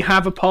legally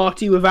have a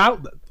party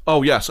without them.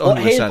 Oh yes, 100%. Well,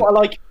 here's what I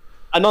like.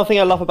 Another thing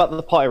I love about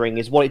the party ring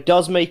is what it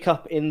does make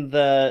up in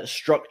the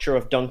structure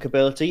of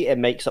dunkability. It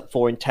makes up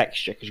for in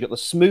texture because you've got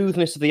the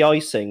smoothness of the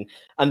icing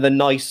and the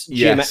nice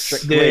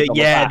geometric grid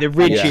on the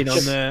ridging on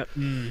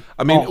the.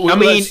 I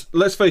mean,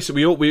 let's face it.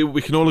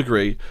 We can all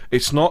agree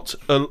it's not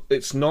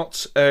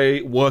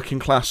a working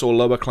class or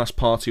lower class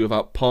party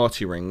without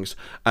party rings,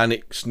 and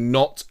it's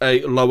not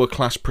a lower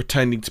class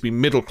pretending to be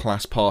middle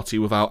class party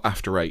without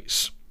after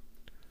eights.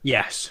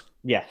 Yes.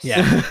 Yeah.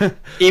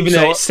 Even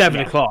though it's 7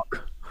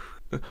 o'clock.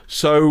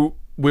 So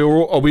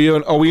are we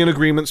in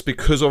agreements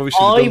because obviously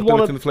the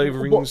dunkability and the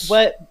flavourings.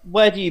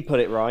 Where do you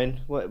put it, Ryan?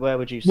 Where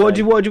would you say? What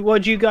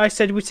do you guys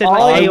said? We said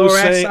like A or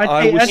S.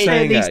 I was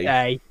saying at least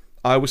A.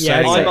 I was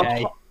saying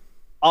A.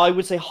 I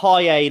would say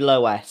high A,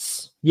 low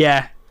S.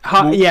 Yeah.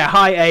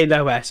 High A,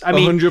 low S. I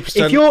mean,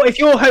 100%. if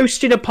you're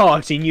hosting a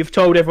party and you've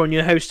told everyone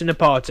you're hosting a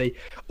party,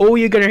 all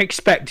you're going to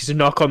expect is a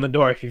knock on the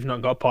door if you've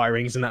not got party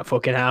rings in that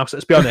fucking house.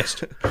 Let's be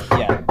honest.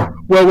 Yeah.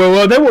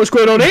 Well, then what's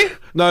going on here?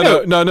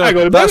 No.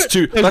 That's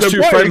too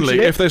friendly.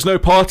 If there's no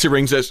party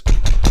rings, it's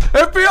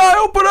FBI,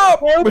 open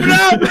up! Open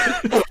up!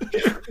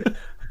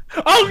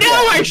 Oh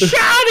no! I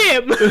shot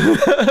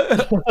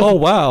him! Oh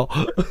wow!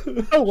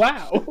 Oh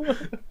wow!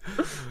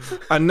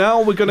 And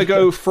now we're gonna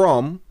go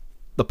from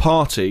the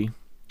party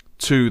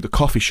to the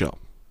coffee shop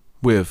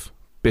with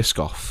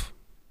Biscoff.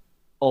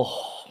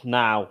 Oh,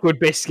 now good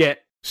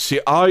biscuit. See,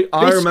 I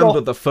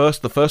remember the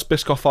first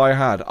Biscoff I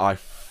had. I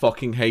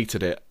fucking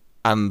hated it,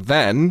 and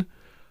then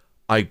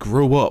I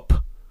grew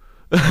up.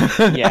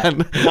 Yeah.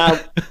 Now,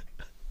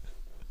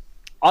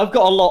 I've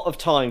got a lot of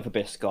time for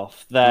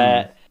Biscoff.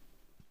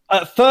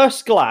 At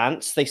first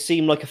glance, they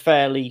seem like a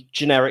fairly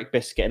generic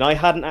biscuit, and I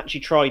hadn't actually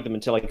tried them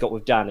until I got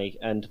with Danny,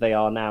 and they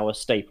are now a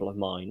staple of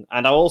mine.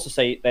 And I'll also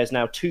say there's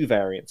now 2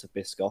 variants of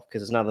Biscoff,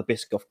 because there's now the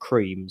Biscoff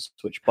creams,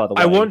 which, by the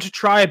way... I want to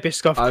try a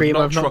Biscoff cream,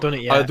 I've not done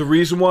it yet. The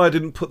reason why I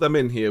didn't put them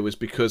in here was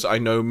because I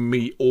know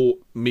me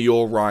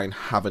or Ryan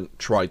haven't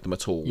tried them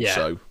at all,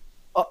 so...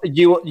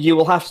 You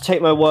will have to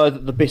take my word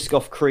that the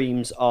Biscoff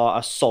creams are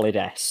a solid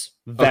S.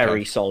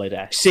 Very solid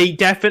S. See,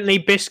 definitely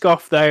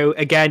Biscoff though.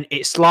 Again,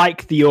 it's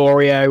like the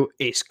Oreo.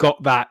 It's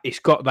got that. It's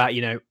got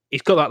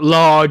that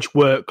large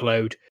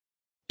workload.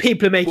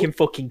 People are making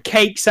fucking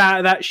cakes out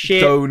of that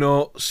shit.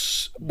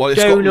 Donuts. Well,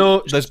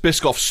 there's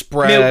Biscoff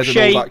spread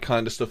milkshake, and all that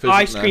kind of stuff. Isn't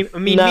ice cream. There? I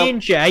mean, me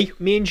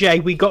and Jay,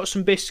 we got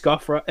some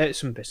Biscoff.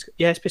 Some Biscoff.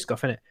 Yeah, it's Biscoff,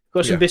 isn't it?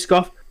 Got some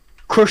Biscoff.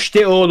 Crushed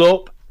it all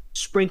up.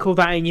 Sprinkle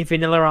that in your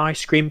vanilla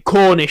ice cream,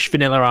 Cornish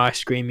vanilla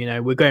ice cream. You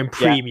know, we're going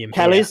premium.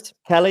 Yeah.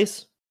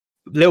 Kelly's.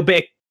 A little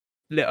bit.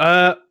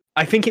 I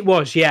think it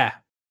was. Yeah.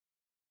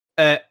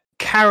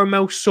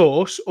 caramel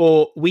sauce,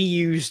 or we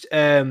used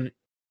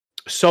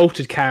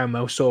salted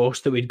caramel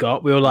sauce that we'd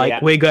got. We were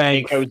like, we're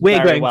going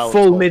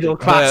full middle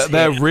class.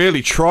 They're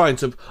really trying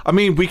to. I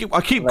mean,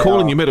 I keep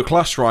calling you middle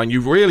class, Ryan.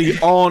 You really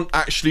aren't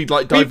actually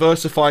like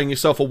diversifying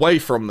yourself away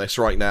from this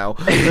right now.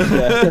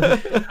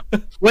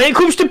 When it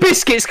comes to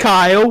biscuits,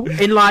 Kyle,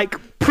 in like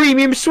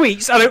premium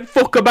sweets, I don't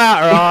fuck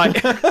about,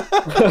 alright?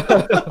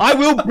 I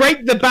will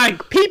break the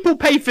bank. People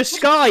pay for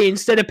Sky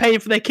instead of paying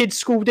for their kids'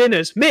 school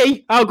dinners.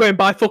 Me, I'll go and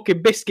buy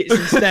fucking biscuits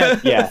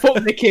instead.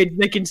 Fuck the kids,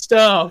 they can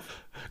starve.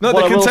 No,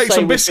 they can take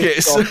some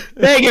biscuits.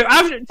 There you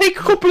go. Take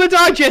a couple of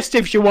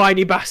digestives, you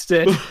whiny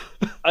bastard.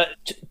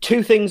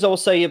 Two things I'll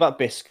say about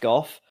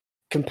Biscoff.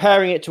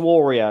 Comparing it to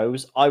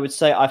Oreos, I would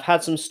say I've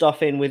had some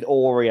stuff in with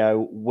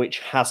Oreo which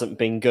hasn't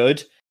been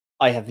good.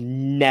 I have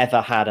never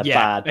had a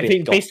bad Biscoff. I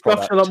think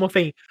Biscoff's a lot more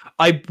thing.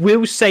 I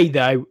will say,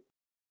 though,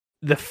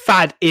 the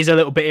fad is a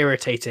little bit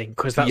irritating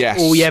because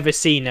that's all you ever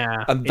see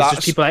now. And that's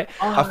just people like,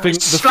 I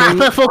think slap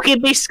a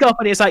fucking Biscoff,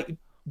 and it's like,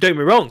 don't get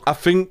me wrong. I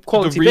think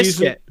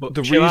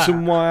the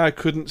reason why I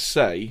couldn't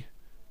say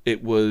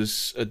it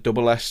was a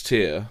double S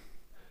tier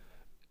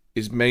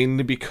is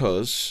mainly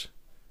because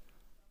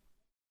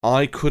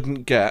I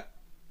couldn't get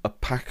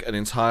an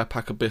entire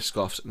pack of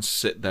Biscoffs and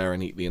sit there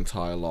and eat the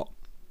entire lot.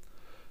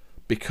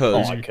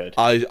 Because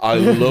I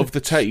love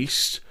the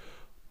taste,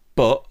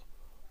 but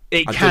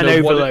it can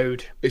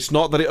overload. It's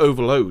not that it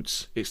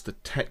overloads, it's the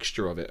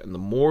texture of it. And the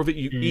more of it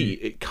you eat,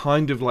 it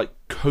kind of like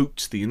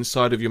coats the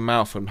inside of your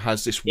mouth and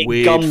has this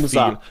weird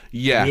feeling.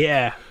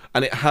 Yeah.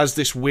 And it has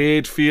this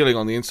weird feeling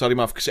on the inside of your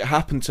mouth. Because it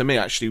happened to me,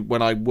 actually,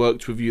 when I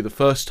worked with you the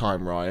first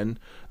time, Ryan.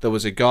 There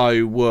was a guy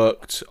who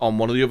worked on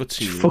one of the other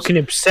teams. Fucking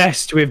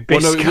obsessed with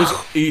Biscoff. Well,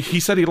 no, he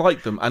said he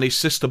liked them, and his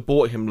sister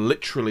bought him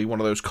literally one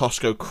of those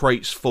Costco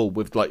crates full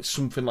with like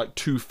something like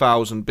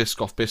 2,000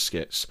 Biscoff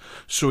biscuits.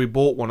 So he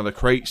bought one of the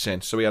crates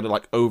in, so he had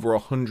like over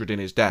 100 in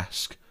his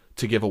desk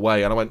to give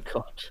away. And I went,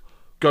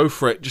 go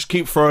for it, just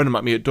keep throwing them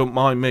at me, it don't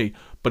mind me.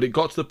 But it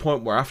got to the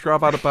point where after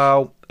I've had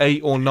about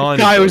 8 or 9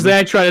 guy was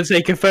there trying to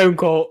take a phone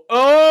call.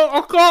 Oh,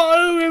 I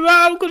can't move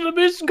out because of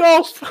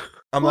Biscoff.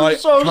 I'm like,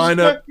 so kind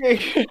of,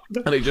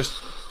 and it just,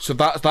 so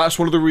that's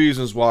one of the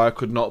reasons why I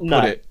could not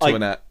put it to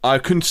an S. I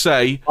couldn't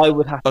say I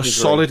would have a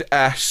solid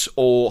S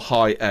or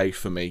high A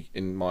for me,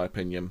 in my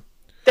opinion.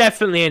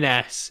 Definitely an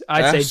S.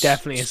 I'd say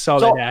definitely a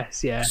solid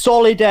S, yeah.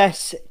 Solid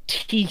S,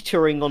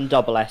 teetering on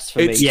double S for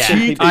me.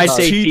 I'd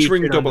say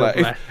teetering double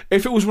S.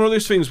 If it was one of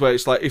those things where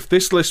it's like, if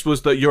this list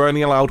was that you're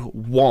only allowed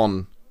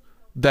one,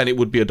 then it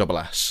would be a double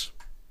S.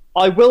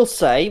 I will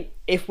say,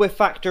 if we're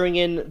factoring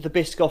in the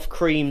Biscoff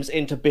creams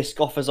into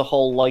Biscoff as a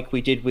whole, like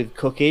we did with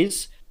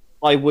cookies,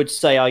 I would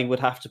say I would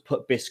have to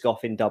put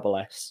Biscoff in double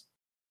S.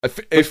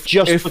 Because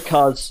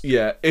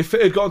if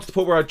it had gotten to the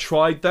point where I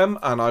tried them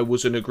and I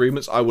was in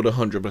agreement, I would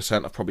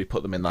 100% have probably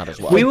put them in that as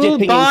well. We will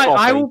buy.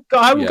 I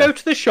will go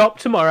to the shop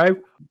tomorrow,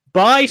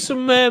 buy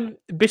some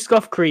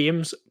Biscoff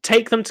creams,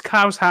 take them to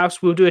Kyle's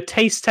house. We'll do a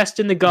taste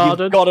test in the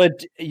garden.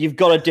 You've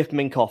got to dip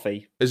them in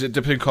coffee. Is it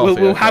dipped in coffee?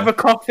 We'll have a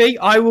coffee.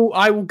 I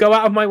will go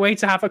out of my way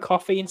to have a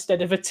coffee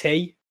instead of a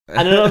tea.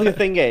 And another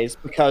thing is,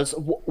 because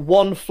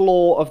one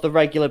flaw of the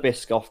regular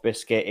Biscoff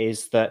biscuit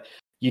is that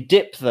you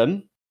dip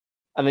them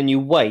and then you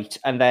wait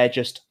and they're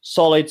just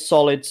solid,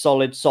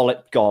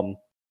 gone.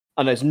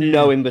 And there's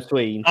no in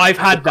between. I've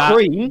had that.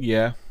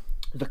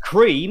 The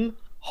cream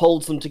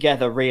holds them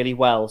together really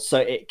well, so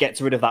it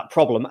gets rid of that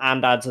problem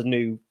and adds a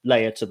new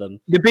layer to them.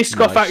 The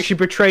Biscoff actually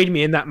betrayed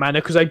me in that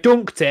manner because I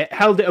dunked it,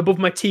 held it above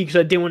my tea because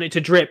I didn't want it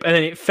to drip, and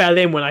then it fell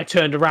in when I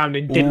turned around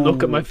and didn't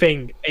look at my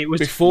thing. It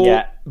was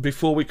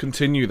before we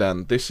continue.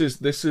 Then this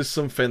is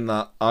something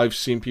that I've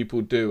seen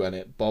people do, and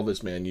it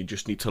bothers me. And you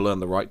just need to learn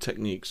the right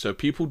technique. So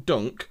people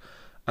dunk,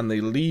 and they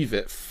leave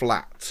it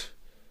flat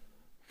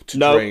to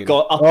drain. You've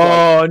got to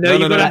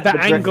have that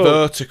angle.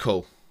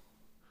 Vertical.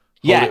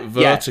 Hold it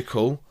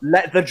vertical.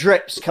 Let the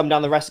drips come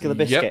down the rest of the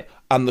biscuit. Yep.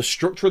 And the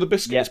structure of the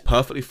biscuit is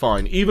perfectly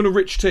fine. Even a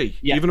rich tea.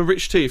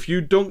 If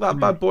you dunk that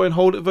bad boy and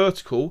hold it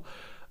vertical,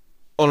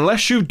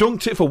 unless you've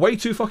dunked it for way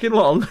too fucking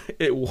long,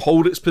 it will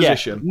hold its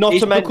position. Not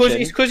to mention,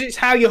 because it's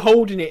how you're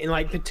holding it and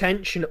like the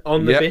tension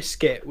on the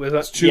biscuit. With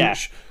that's too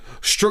much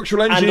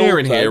structural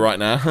engineering here right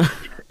now.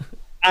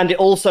 And it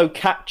also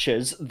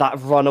captures that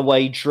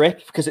runaway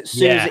drip, because as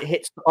soon as it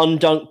hits the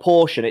undunked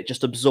portion, it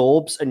just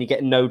absorbs and you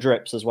get no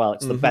drips as well.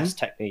 It's the best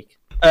technique.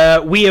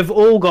 We have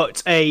all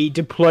got a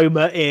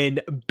diploma in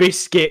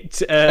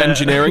biscuit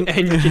engineering.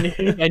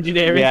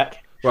 Engineering.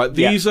 Right,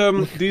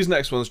 these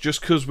next ones,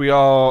 just because we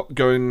are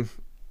going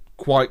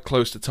quite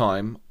close to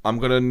time, I'm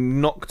going to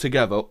knock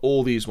together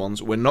all these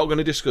ones. We're not going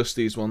to discuss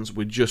these ones.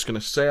 We're just going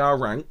to say our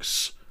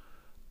ranks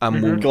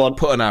and we'll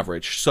put an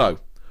average. So,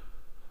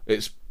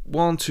 it's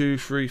 1, 2,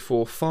 3,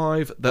 4,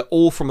 5. They're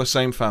all from the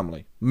same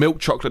family. Milk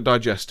chocolate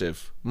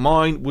digestive.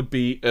 Mine would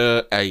be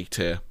A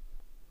tier.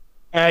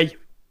 A.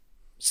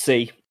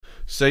 C.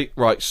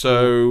 Right,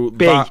 so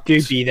B.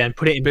 Do B then.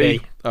 Put it in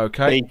B.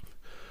 Okay. B.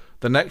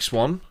 The next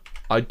one,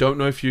 I don't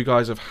know if you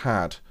guys have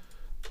had,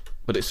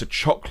 but it's a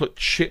chocolate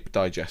chip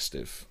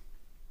digestive.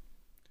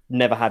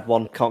 Never had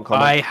one. Can't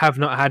comment. I have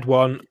not had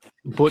one,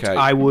 but Okay.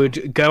 I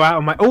would go out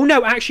on my. Oh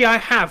no, actually, I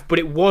have, but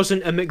it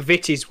wasn't a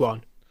McVitie's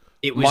one.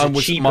 It was a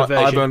cheaper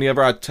version. I've only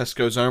ever had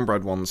Tesco's own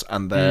brand ones,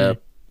 and they're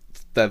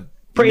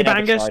Pretty Never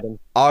bangers. tried 'em.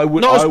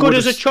 Not as good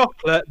as a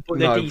chocolate, but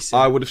they're No, decent.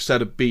 I would have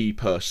said a B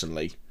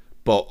personally,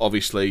 but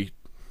obviously,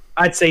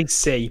 I'd say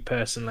C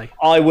personally.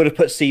 I would have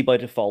put C by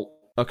default.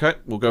 okay,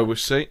 we'll go with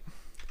C.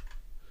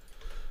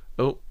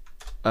 Oh,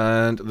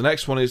 and the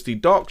next one is the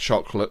dark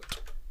chocolate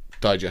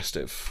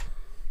digestive.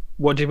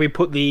 What did we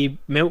put the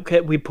milk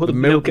at? We put The the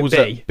milk milk at was B.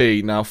 at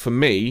B. Now, for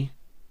me,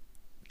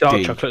 Dark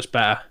D. chocolate's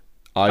better.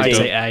 I I'd don't.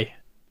 say A.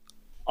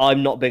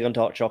 I'm not big on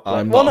dark chocolate.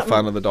 I'm Well, not a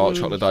fan of the dark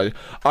chocolate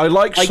digestive. I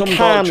like I some can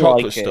dark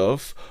chocolate like it.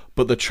 stuff,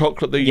 but the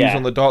chocolate they use Yeah.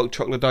 on the dark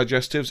chocolate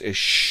digestives is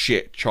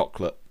shit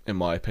chocolate, in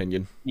my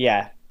opinion.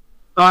 Yeah.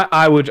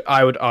 I would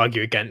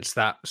argue against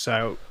that.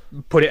 So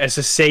put it as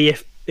a C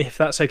if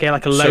that's okay,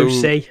 like a low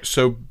C.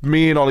 So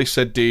me and Ollie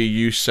said D,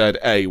 you said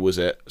A, was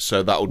it?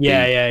 So that would be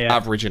Yeah.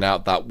 averaging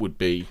out. That would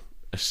be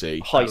a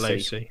C. High Low C.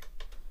 C.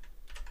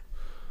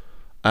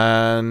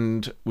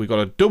 And we got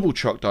a double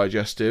choc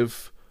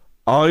digestive.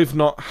 I've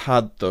not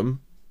had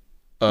them.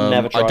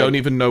 Never I tried. don't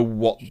even know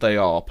what they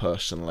are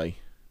personally.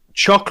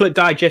 Chocolate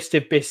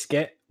digestive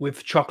biscuit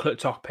with chocolate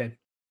topping.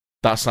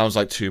 That sounds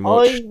like too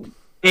much.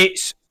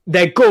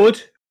 They're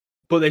good,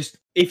 but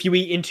if you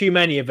eat in too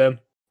many of them,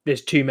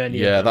 there's too many.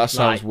 Yeah, of them. that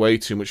sounds way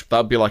too much.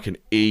 That'd be like an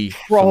E.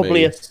 Probably for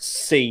me. a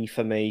C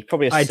for me.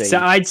 Probably a C.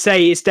 I'd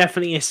say it's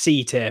definitely a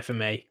C tier for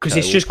me because Okay,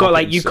 it's we'll just pop got it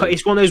like in you. C.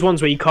 It's one of those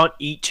ones where you can't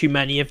eat too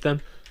many of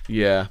them.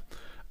 Yeah.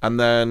 And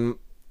then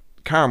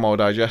caramel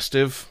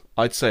digestive,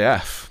 I'd say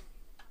F.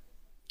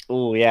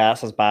 Oh yeah, that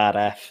sounds bad.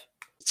 F.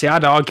 See,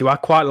 I'd argue I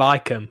quite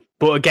like them,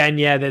 but again,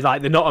 yeah,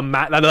 they're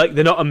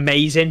not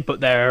amazing, but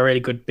they're a really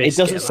good It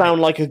biscuit. doesn't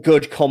sound like a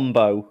good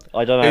combo.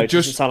 I don't know. It It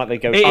doesn't just- sound like they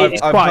go.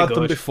 It's I've quite had them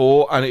good.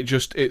 before, and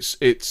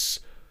it's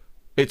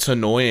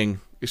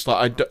annoying. It's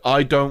like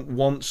I don't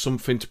want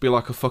something to be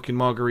like a fucking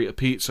margarita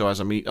pizza as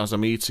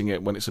I'm eating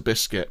it when it's a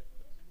biscuit.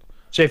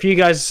 So if you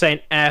guys are saying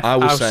F, I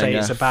was I'll saying say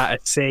it's F. about a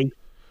C.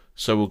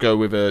 So we'll go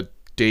with a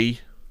D.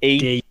 E.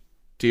 D.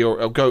 D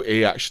or I'll go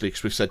E actually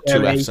because we've said Go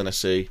two E. Fs and a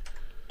C.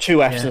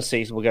 2 Fs Yeah. and a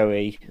C, so we'll go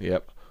E.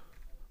 Yep.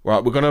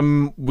 Right, we're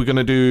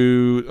gonna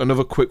do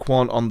another quick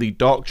one on the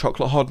dark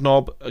chocolate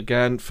hobnob.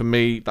 Again, for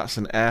me, that's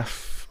an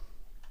F.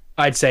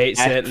 I'd say it's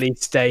F. at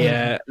least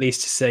a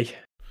C.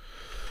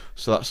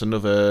 So that's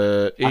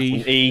another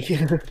E. E.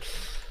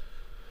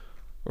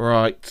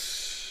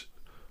 Right.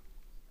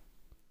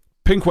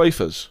 Pink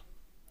wafers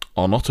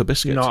are not a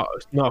biscuit. Not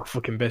a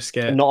fucking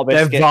biscuit. Not a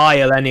biscuit. They're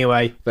vile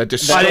anyway. They're I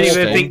disgusting. don't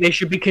even think they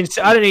should be.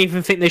 I don't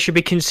even think they should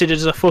be considered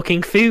as a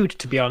fucking food.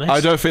 To be honest, I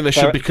don't think they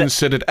should be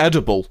considered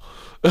edible.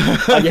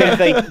 I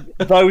think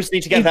those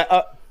need to get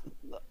that.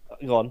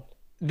 Go on.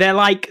 They're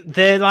like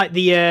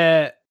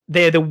the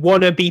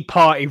wannabe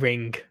party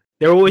ring.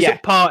 They're always Yeah.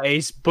 at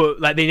parties,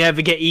 but like they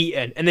never get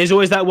eaten. And there's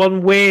always that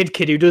one weird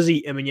kid who does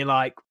eat them, and you're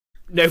like,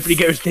 nobody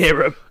goes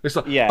near them. It's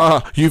like,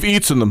 Yeah. you've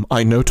eaten them.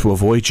 I know to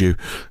avoid you.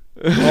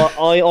 Well,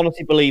 I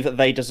honestly believe that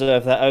they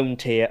deserve their own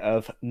tier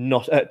of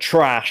not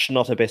trash,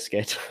 not a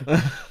biscuit.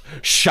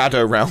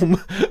 Shadow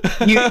Realm.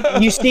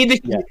 You see this.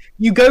 Yeah.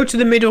 You go to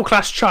the middle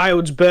class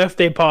child's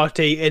birthday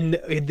party, and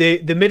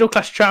the middle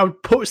class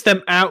child puts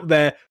them out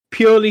there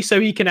purely so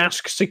he can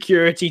ask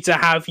security to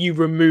have you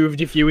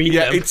removed if you eat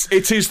Yeah, them.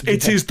 it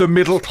is the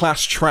middle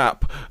class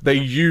trap they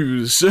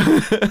use.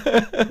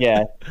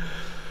 Yeah.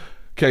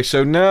 Okay,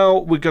 so now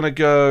we'll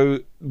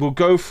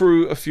go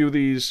through a few of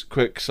these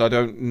quick, because I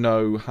don't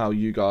know how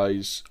you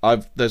guys.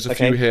 There's a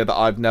few Okay. here that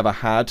I've never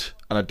had,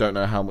 and I don't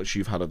know how much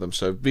you've had of them.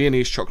 So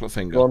Viennese chocolate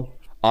finger. Go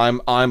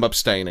on. I'm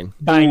abstaining.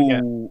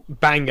 Banger, Ooh.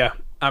 banger,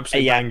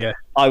 absolute Yeah. banger.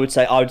 I would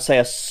say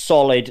a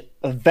solid,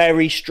 a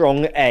very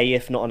strong A,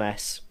 if not an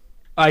S.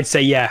 I'd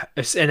say yeah,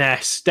 it's an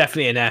S,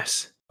 definitely an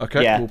S.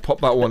 Okay, Yeah. we'll pop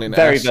that one in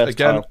Very S.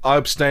 versatile. Again, I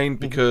abstain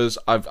because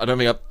I don't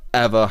think I've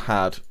ever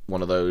had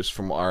one of those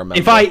from what I remember.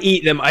 If I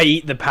eat them, I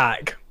eat the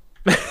pack.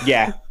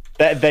 Yeah.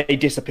 they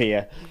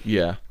disappear.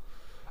 Yeah.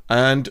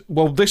 And,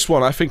 well, this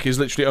one I think is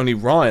literally only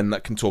Ryan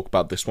that can talk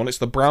about this one. It's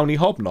the brownie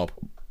hobnob.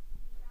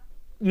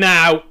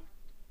 Now,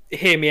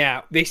 hear me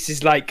out. This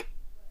is like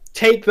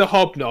take the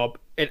hobnob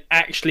and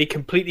actually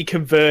completely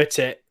convert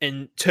it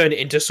and turn it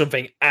into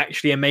something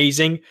actually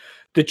amazing.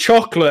 The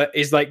chocolate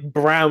is like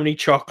brownie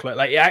chocolate.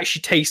 Like it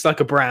actually tastes like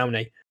a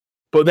brownie.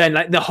 But then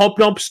like the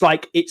hobnob's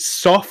like it's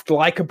soft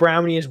like a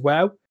brownie as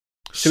well.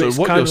 So it's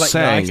what kind you're of like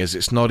saying nice. is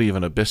it's not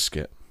even a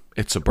biscuit.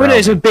 It's a Well, brownie. no,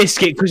 it's a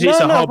biscuit because it's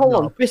a hold on.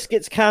 hobnob.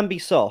 Biscuits can be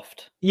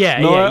soft. Yeah,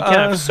 No, yeah, you can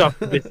uh, have soft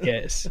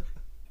biscuits.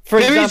 For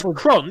There is example,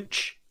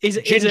 crunch. Is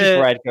a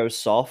gingerbread goes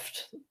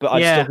soft, but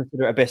I'd Yeah. still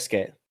consider it a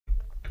biscuit.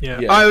 Yeah.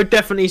 Yeah. I would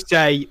definitely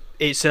say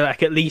it's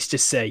like at least a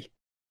C.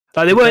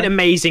 Like they weren't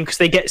amazing because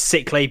they get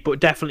sickly, but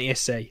definitely a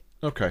C.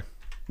 Okay.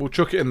 We'll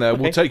chuck it in there.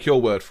 We'll Okay. take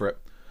your word for it.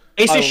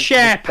 It's I a will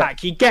share respect-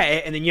 pack. You get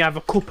it, and then you have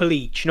a couple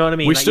each. You know what I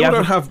mean? We Like, still you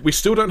don't a- have we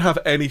still don't have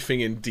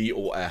anything in D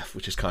or F,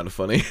 which is kind of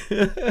funny.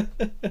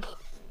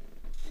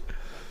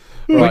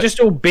 We're Right. just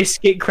all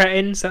biscuit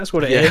cretins. That's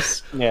what it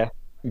is. Yeah.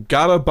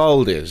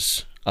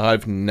 Garibaldi's.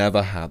 I've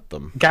never had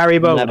them.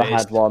 Garibaldi's. Never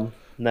had one.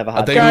 Never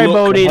had. They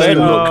Garibaldi's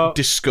look are-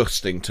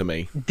 disgusting to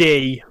me.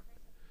 D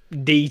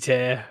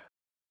tier.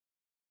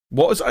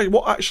 What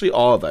actually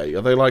are they?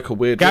 Are they like a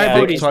weird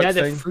Garibaldi's, type they're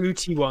the thing?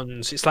 fruity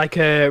ones. It's like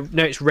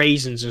it's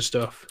raisins and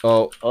stuff.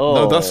 Oh,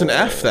 no, that's an Oh.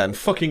 F then.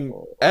 Fucking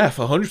F,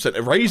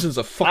 100%. Raisins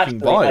are fucking Actually,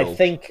 vile. I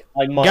think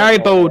I might.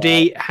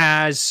 Garibaldi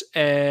has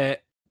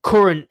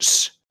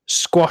currants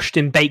squashed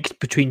and baked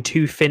between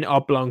two thin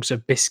oblongs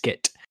of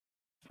biscuit.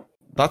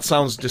 That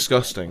sounds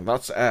disgusting.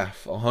 That's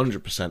F,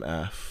 100%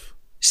 F.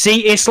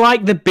 See, it's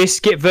like the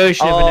biscuit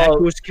version of an Oh.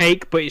 Eccles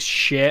cake, but it's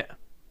shit.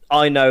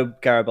 I know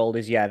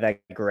Garibaldi's. Yeah, they're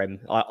grim.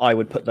 I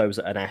would put those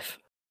at an F.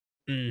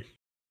 Mm.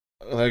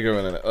 They're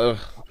going in it. Ugh.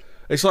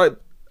 It's like,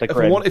 They're if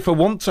grim. I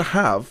want to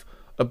have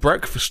a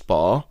breakfast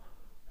bar,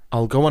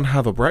 I'll go and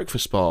have a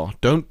breakfast bar.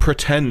 Don't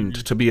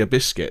pretend to be a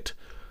biscuit.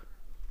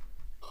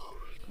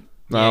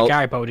 Now, Yeah,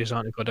 Garibaldi's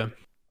aren't a good one.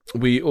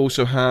 we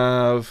also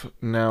have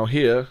now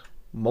here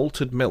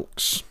malted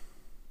milks.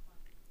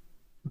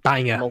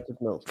 Banger. Malted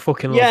milk.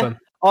 Fucking Yeah, love them.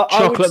 I would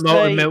Chocolate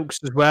malted say milks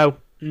as well.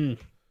 Mm.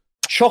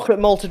 Chocolate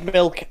malted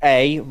milk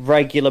A,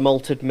 regular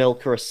malted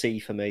milk or a C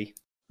for me.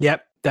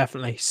 Yep,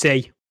 definitely.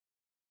 C.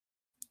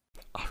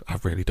 I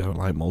really don't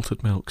like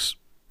malted milks.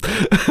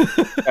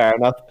 Fair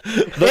enough.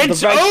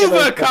 It's regulars-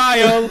 over,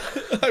 Kyle!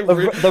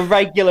 The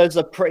regulars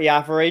are pretty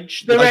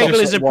average. The top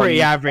regulars are pretty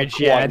ones average,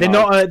 are yeah. quite They're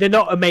nice.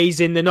 not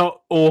amazing. They're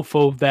not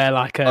awful. They're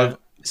like a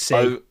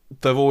C.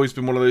 They've always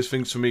been one of those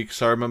things for me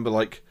because I remember,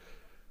 like,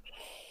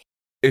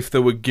 if they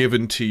were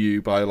given to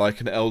you by like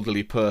an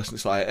elderly person,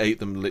 it's like I ate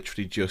them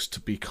literally just to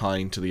be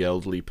kind to the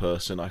elderly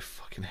person. I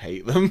fucking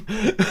hate them.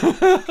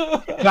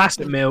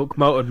 Plastic milk,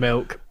 malted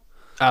milk.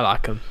 I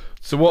like them.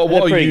 So what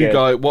They're are pretty you good.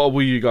 guys? What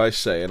were you guys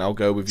saying? I'll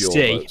go with your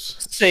C.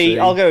 votes. C,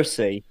 I'll go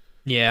C.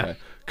 Yeah. Okay.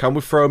 Can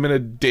we throw them in a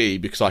D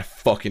because I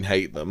fucking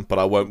hate them, but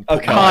I won't put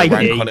Okay. my High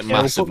rank D. on it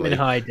Yeah, we'll put them massively. in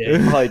high D.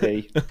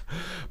 Heidi.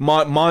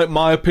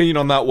 My opinion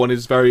on that one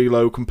is very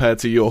low compared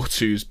to your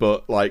two's,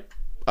 but like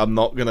I'm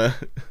not gonna.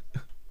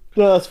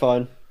 No, that's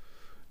fine.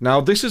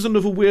 Now this is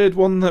another weird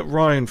one that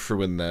Ryan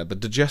threw in there: the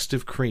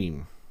digestive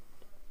cream.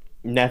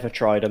 Never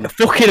tried them.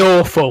 Fucking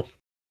awful.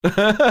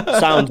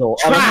 Sounds awful.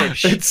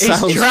 Trash. It It's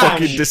sounds trash.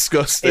 fucking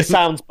disgusting. It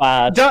sounds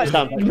bad. It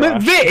sounds like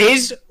trash.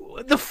 Viz,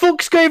 the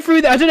fuck's going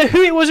through that? I don't know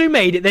who it was who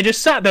made it. They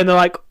just sat there and they're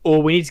like, oh,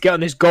 we need to get on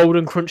this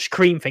golden crunch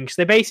cream thing. So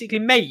they basically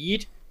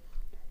made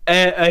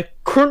a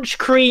crunch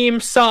cream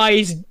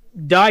sized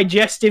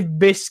digestive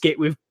biscuit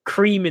with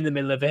cream in the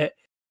middle of it.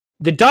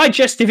 The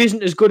digestive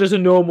isn't as good as a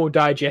normal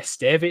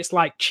digestive. It's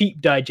like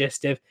cheap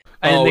digestive.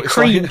 And Oh, the it's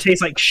cream like-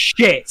 tastes like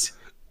shit.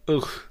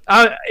 Ugh.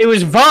 It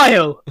was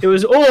vile. It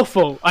was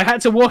awful. I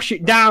had to wash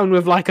it down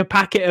with like a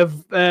packet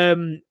of.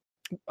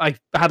 I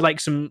had like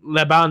some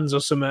Le Bans or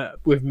something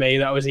with me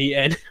that I was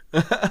eating.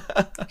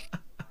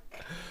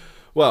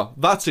 Well,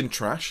 that's in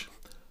trash.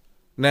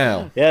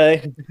 Now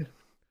Yeah.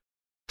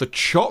 the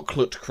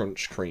chocolate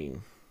crunch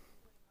cream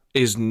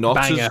is not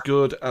Banger. as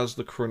good as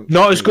the crunch.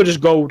 Not as good cream. as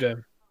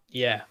golden.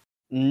 Yeah.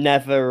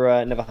 Never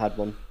had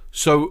one.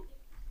 So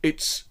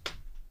it's.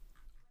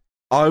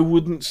 I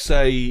wouldn't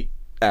say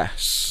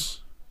S.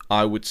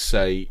 I would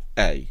say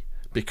A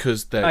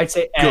because they're I'd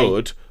say A.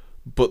 good,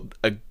 but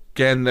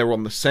again they're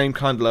on the same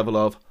kind of level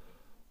of.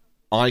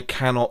 I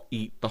cannot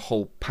eat the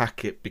whole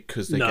packet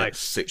because they No, get it's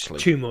sickly.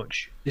 too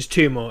much. It's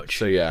too much.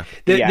 So yeah,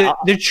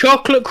 The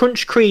chocolate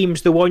crunch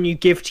cream's the one you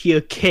give to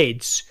your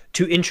kids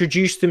to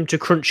introduce them to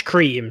crunch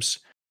creams,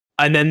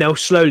 and then they'll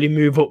slowly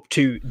move up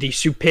to the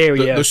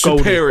superior. the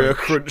golden superior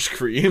crunch. crunch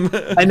cream.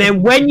 And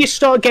then when you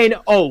start getting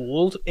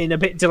old and a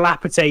bit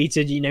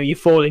dilapidated, you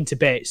fall into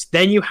bits.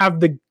 Then you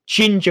have the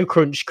ginger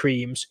crunch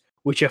creams,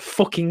 which are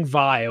fucking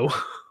vile.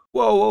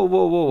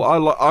 Whoa!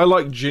 I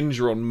like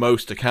ginger on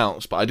most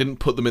accounts, but I didn't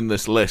put them in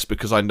this list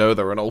because I know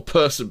they're an old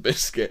person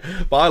biscuit.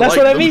 But I That's like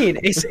what I them. mean.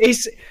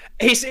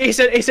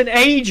 It's an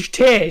age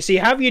tier. So you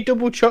have your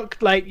double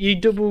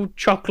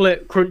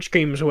chocolate crunch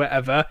creams or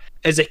whatever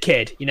as a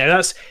kid.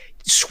 That's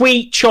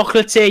sweet,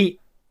 chocolatey.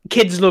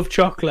 Kids love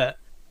chocolate.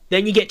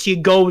 Then you get to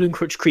your golden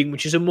crunch cream,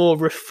 which is a more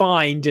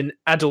refined and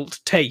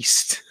adult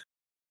taste.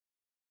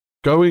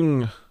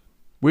 Going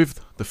with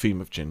the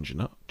theme of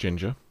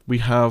ginger, we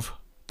have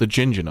the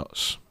ginger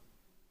nuts.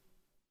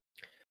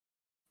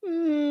 I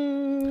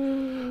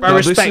Now,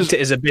 this respect is- it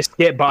as a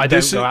biscuit, but I don't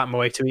this go is- out my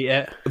way to eat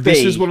it. This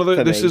B is one of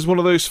for this me. is one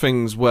of those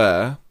things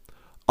where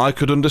I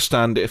could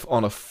understand if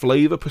on a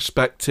flavour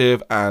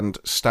perspective and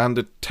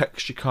standard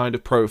texture kind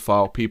of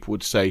profile, people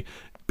would say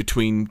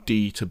between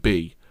D to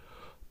B.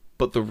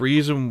 But the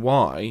reason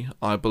why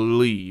I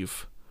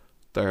believe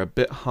they're a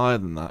bit higher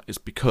than that is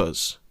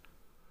because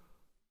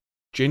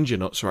ginger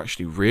nuts are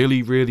actually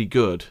really, really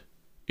good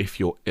if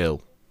you're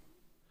ill.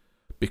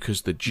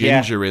 Because the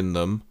ginger in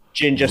them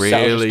Ginger settles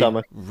your really,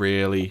 stomach.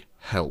 really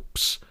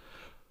helps.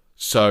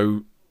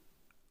 So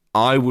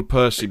I would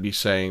personally be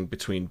saying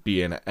between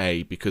B and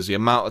A because the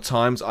amount of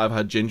times I've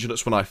had ginger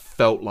nuts when I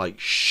felt like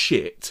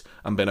shit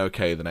and been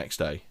okay the next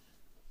day.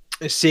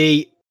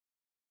 See,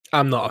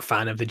 I'm not a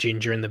fan of the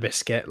ginger in the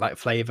biscuit like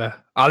flavor.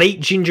 I'll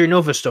eat ginger in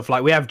other stuff,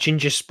 like we have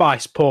ginger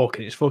spice pork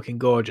and it's fucking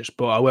gorgeous,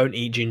 but I won't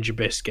eat ginger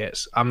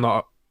biscuits. They're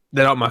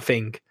not my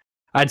thing.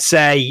 I'd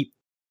say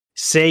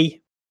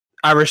C.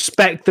 I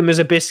respect them as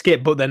a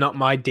biscuit, but they're not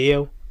my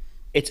deal.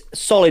 It's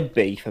solid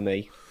B for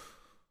me.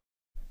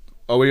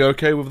 Are we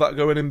okay with that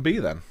going in B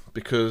then?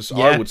 Because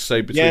I would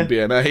say between B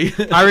and A.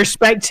 I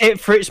respect it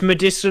for its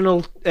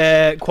medicinal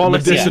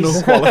qualities.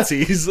 Medicinal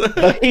qualities.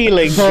 The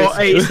healing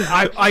biscuit.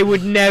 I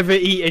would never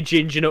eat a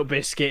ginger nut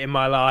biscuit in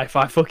my life.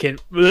 I fucking...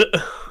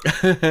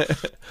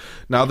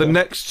 Now, the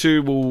next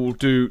two we'll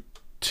do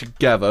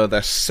together.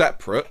 They're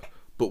separate,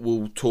 but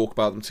we'll talk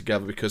about them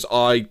together because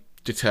I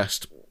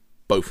detest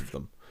both of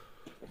them.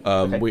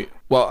 Okay.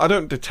 I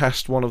don't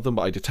detest one of them,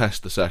 but I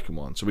detest the second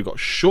one. So we got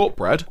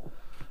shortbread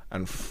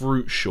and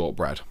fruit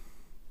shortbread.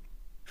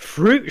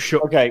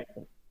 Okay.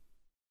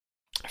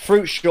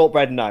 Fruit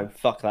shortbread, no.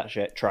 Fuck that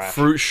shit. Trash.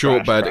 Fruit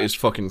shortbread Trash. is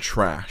fucking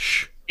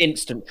trash.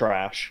 Instant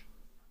trash.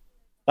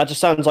 That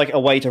just sounds like a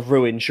way to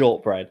ruin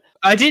shortbread.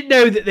 I didn't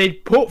know that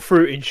they'd put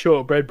fruit in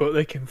shortbread, but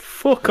they can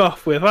fuck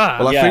off with that.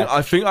 Well, Yeah.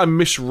 I think I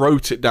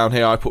miswrote it down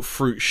here. I put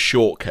fruit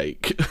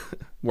shortcake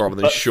rather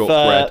than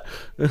shortbread.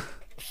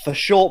 For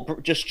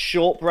just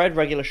shortbread,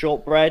 regular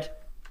shortbread,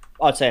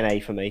 I'd say an A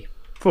for me.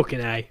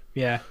 Fucking A,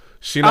 yeah.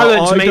 See, I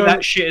learned to make don't-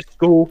 that shit at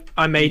school.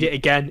 I made it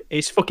again.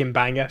 It's fucking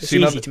banger. It's See,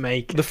 now easy to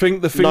make. The thing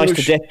Nice with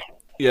to dip.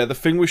 Yeah, the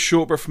thing with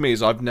shortbread for me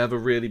is I've never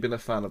really been a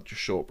fan of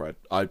just shortbread.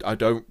 I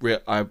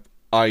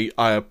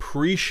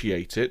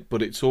appreciate it,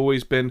 but it's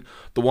always been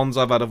the ones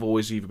I've had have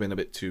always either been a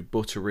bit too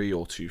buttery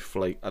or too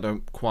flake. I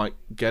don't quite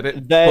get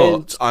it,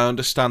 but I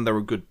understand they're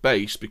a good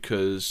base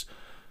because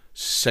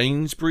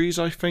Sainsbury's,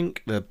 I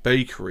think, their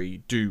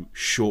bakery do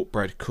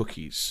shortbread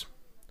cookies.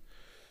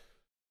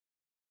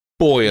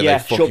 Boy, are they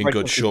fucking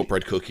good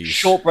shortbread cookies.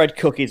 Shortbread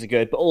cookies are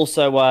good, but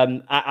also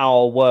at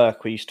our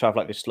work, we used to have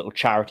like this little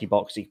charity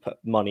box you put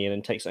money in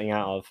and take something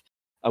out of.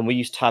 And we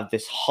used to have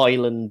this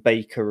Highland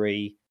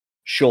Bakery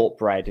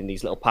shortbread in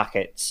these little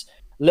packets.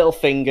 Little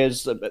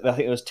fingers, I think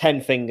there was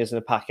 10 fingers in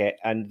a packet.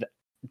 And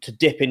to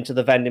dip into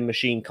the vending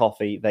machine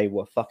coffee, they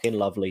were fucking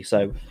lovely.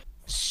 So,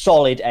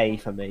 solid A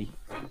for me.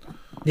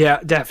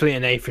 Yeah, definitely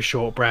an A for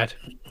shortbread.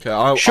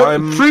 Okay,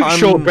 Fruit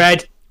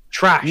shortbread,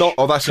 trash.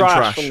 That's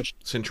trash. in trash.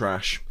 It's in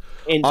trash.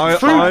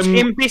 Fruit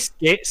in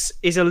biscuits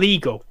is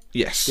illegal.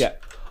 Yes. Yeah.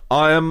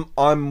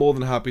 I'm more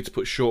than happy to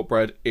put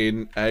shortbread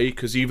in A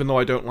because even though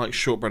I don't like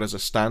shortbread as a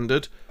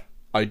standard,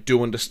 I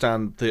do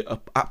understand the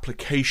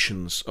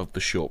applications of the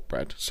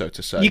shortbread, so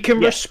to say. You can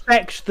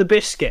respect the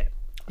biscuit.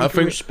 I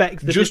think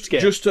respect the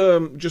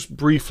biscuit. Just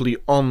briefly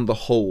on the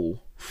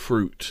whole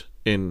fruit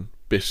in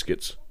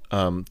biscuits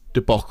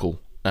debacle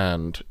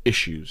and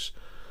issues.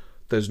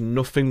 There's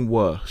nothing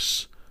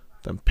worse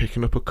than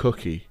picking up a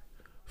cookie,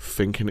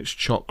 thinking it's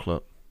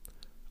chocolate,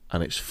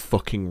 and it's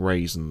fucking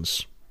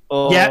raisins.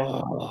 Oh, yeah.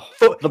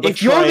 the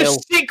If you're the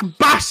sick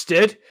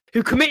bastard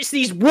who commits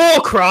these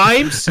war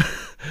crimes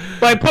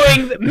by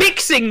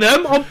mixing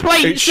them on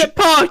plates at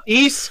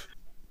parties,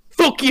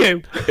 fuck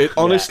you. It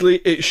honestly,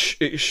 it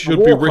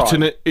should be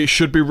written. It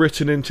should be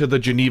written into the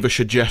Geneva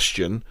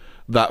Suggestion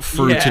that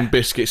fruit in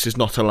biscuits is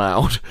not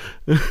allowed.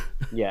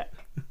 Yeah.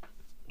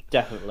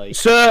 Definitely.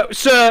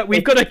 Sir,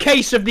 we've got a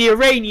case of the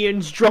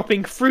Iranians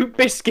dropping fruit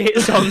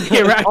biscuits on the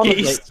Iraqis.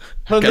 Honestly,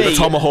 for Get me, the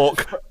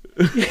tomahawk.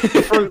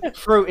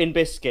 fruit in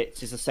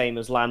biscuits is the same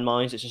as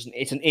landmines.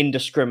 It's an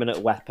indiscriminate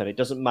weapon. It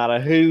doesn't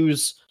matter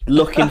who's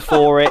looking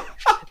for it.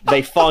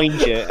 They find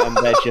you and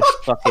they're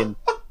just fucking,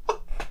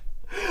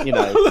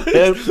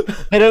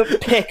 they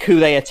don't pick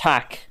who they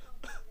attack.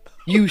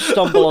 You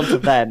stumble onto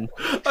them.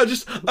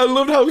 I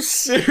love how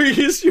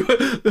serious you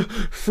are.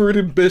 Fruit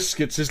and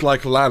biscuits is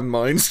like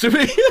landmines to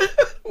me.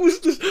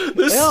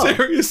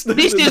 Seriousness.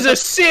 This is a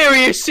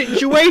serious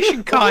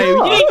situation, Kyle.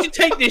 You need to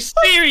take this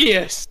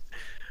serious.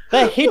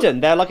 They're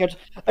hidden. They're like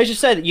as you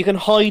said, you can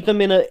hide them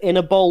in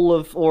a bowl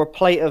of or a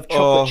plate of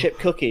chocolate chip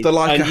cookies. They're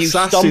like and you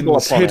stumble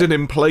assassins upon hidden it.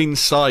 in plain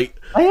sight.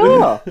 They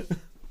are.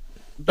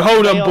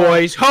 Hold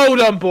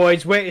on,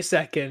 boys. Wait a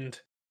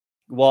second.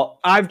 What?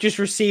 I've just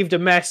received a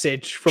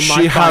message from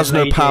my She has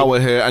no lady. power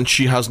here, and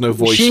she has no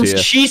voice here.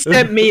 She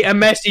sent me a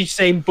message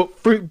saying, "But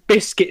fruit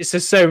biscuits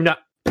are so not."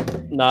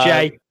 No.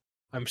 Jay,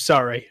 I'm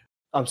sorry.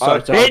 I'm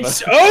sorry to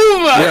It's over.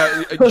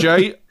 Yeah,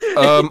 Jay,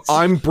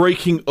 I'm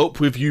breaking up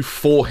with you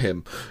for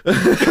him.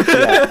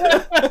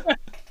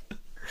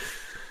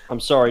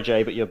 I'm sorry,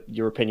 Jay, but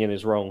your opinion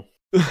is wrong.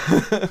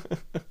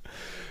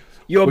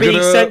 You're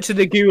being sent to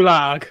the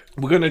gulag.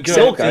 We're gonna go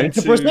Still going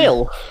to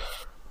Brazil.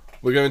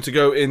 We're going to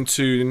go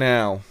into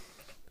now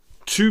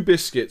two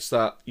biscuits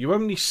that you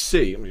only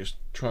see. Let me just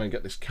try and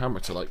get this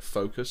camera to like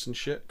focus and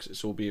shit because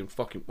it's all being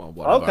fucking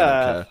whatever. Okay.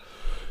 I don't care.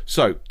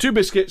 So two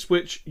biscuits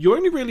which you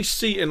only really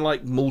see in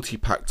like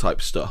multi-pack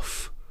type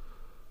stuff.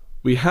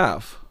 We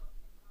have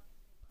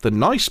the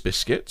Nice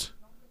biscuit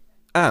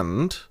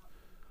and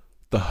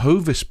the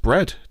Hovis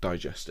bread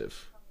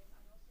digestive.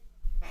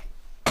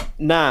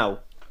 Now,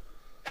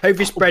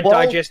 Hovis bread Well-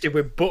 digested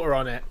with butter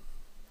on it.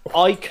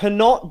 I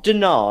cannot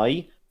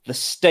deny the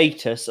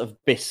status of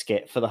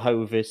biscuit for the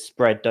Hovis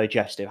bread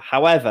digestive.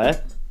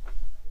 However,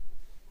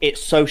 it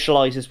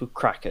socializes with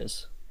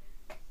crackers.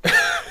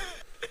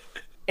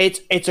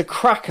 It's a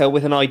cracker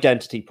with an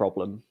identity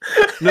problem.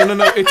 No.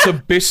 It's a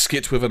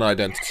biscuit with an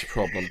identity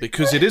problem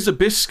because it is a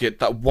biscuit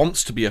that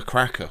wants to be a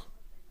cracker.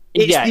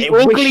 It's the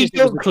ugly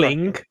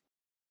duckling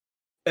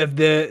of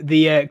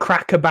the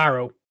Cracker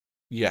Barrel.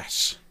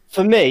 Yes.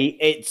 For me,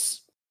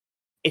 it's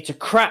a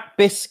crap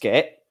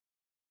biscuit,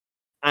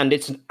 and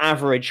it's an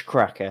average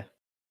cracker.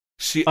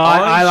 See,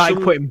 I like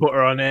putting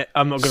butter on it.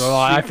 I'm not gonna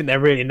lie. I think they're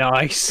really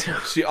nice.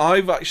 See,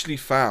 I've actually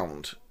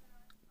found,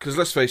 because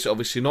let's face it,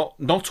 obviously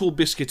not all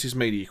biscuit is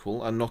made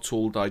equal, and not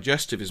all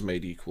digestive is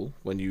made equal.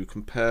 When you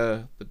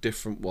compare the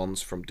different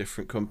ones from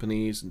different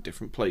companies and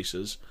different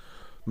places,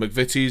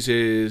 McVitie's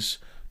is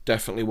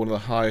definitely one of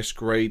the highest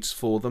grades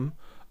for them,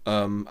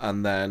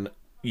 and then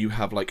you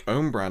have like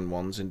own brand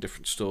ones in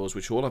different stores,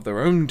 which all have their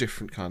own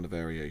different kind of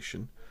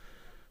variation.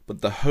 But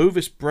the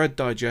Hovis bread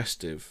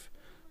digestive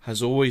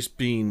has always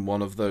been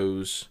one of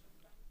those,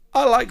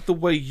 I like the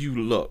way you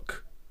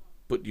look,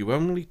 but you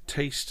only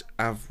taste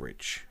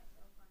average.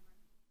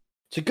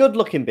 It's a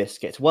good-looking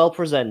biscuit. It's well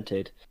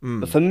presented.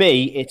 But for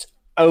me, it's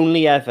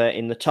only ever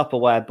in the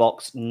Tupperware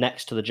box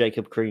next to the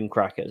Jacob Cream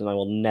crackers, and I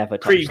will never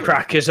touch Cream them.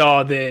 crackers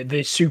are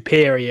the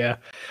superior.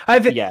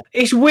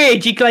 It's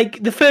weird. You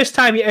like the first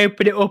time you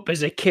open it up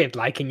as a kid,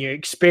 like in your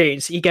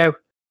experience, you go,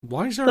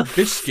 Why is there a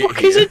biscuit "What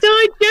here? is a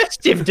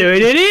digestive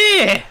doing in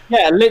here?"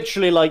 Yeah,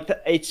 literally, like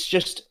it's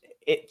just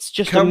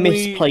a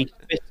misplaced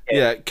biscuit.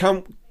 Yeah,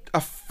 I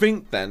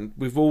think then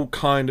we've all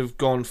kind of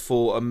gone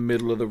for a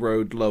middle of the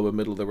road, lower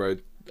middle of the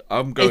road.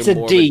 I'm going It's a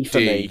more D of a for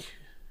D. me.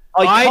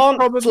 I'd I can't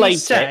probably slate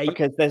say- it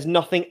because there's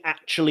nothing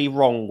actually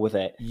wrong with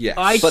it.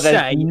 Yes. But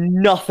there's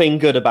nothing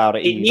good about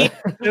it It either. needs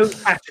its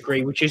own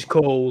category, which is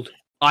called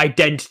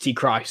identity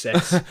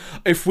crisis.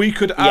 If we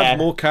could add Yeah.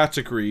 more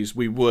categories,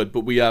 we would,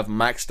 but we have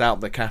maxed out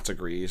the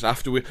categories.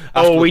 After We the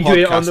do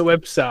it on podcast- the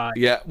website.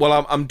 Yeah,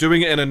 well, I'm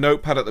doing it in a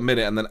notepad at the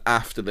minute, and then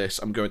after this,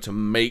 I'm going to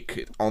make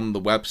it on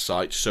the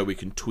website so we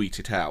can tweet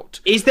it out.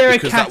 Is there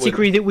Because a that would-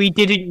 category that we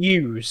didn't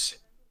use?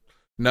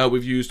 No,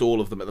 we've used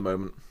all of them at the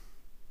moment.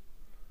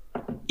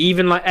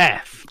 Even like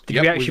F? Did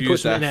we Yep, actually we've put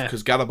used something in F F?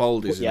 because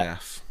Garibaldi's in Yeah.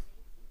 F.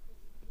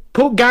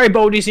 Put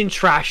Garibaldi's in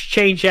trash,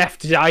 change F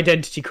to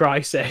identity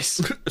crisis.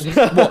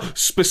 What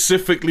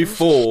specifically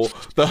for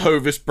the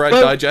Hovis bread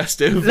Well,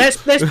 digestive? let's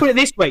put it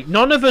this way.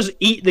 None of us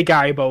eat the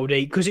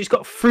Garibaldi because it's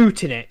got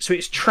fruit in it, so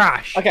it's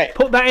trash. Okay,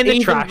 Put that in the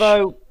even trash.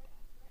 though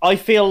I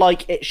feel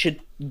like it should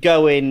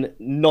go in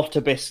not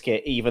a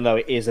biscuit, even though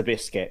it is a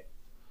biscuit.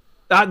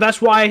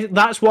 That's why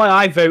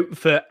I vote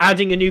for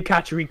adding a new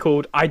category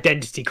called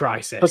identity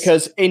crisis.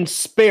 Because in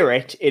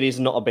spirit, it is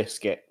not a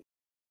biscuit.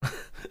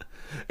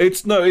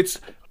 It's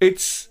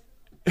it's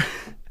a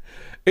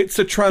it's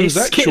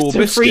transsexual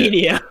biscuit.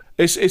 schizophrenia.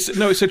 It's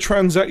a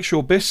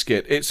transsexual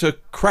biscuit. It's a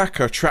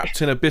cracker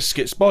trapped in a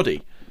biscuit's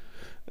body.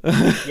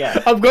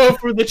 Yeah, I'm going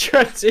through the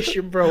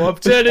transition, bro. I'm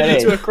turning It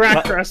into a is.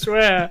 cracker, I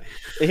swear.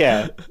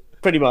 yeah,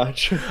 pretty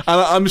much. And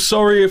I'm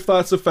sorry if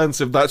that's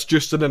offensive. That's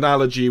just an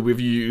analogy we've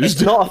used.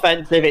 It's not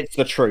offensive, it's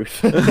the truth.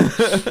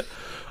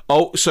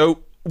 Oh,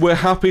 so we're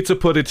happy to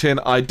put it in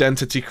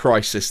identity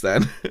crisis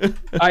then. We're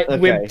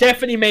Okay.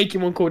 definitely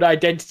making one called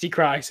identity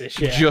crisis.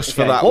 Yeah. Just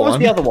for Okay, that what one. was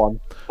the other one?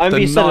 I remember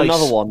you said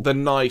another one. The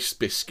nice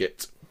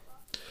biscuit.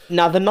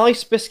 Now, the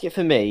nice biscuit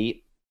for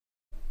me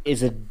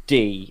is a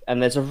D,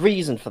 and there's a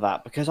reason for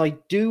that, because I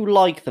do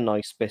like the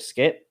nice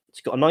biscuit.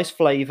 It's got a nice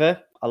flavour.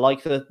 I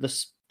like the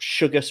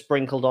sugar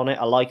sprinkled on it.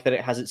 I like that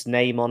it has its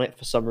name on it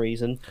for some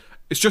reason.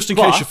 It's just in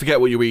But- case you forget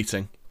what you're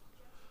eating.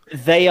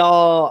 They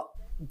are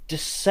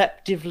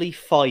deceptively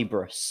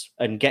fibrous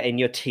and get in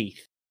your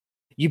teeth.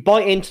 You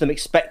bite into them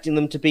expecting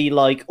them to be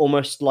like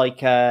almost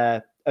like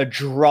a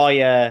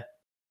drier,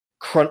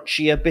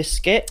 crunchier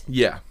biscuit,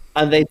 Yeah.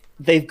 and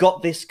they've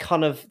got this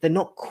kind of, they're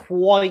not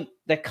quite,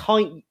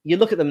 you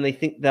look at them and they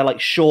think they're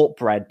like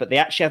shortbread, but they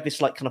actually have this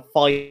like kind of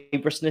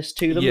fibrousness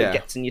to them Yeah. that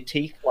gets in your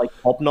teeth like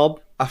hobnob.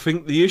 I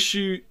think the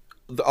issue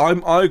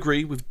I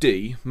agree with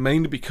D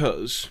mainly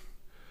because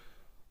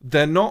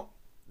they're not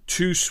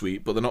too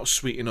sweet, but they're not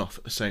sweet enough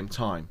at the same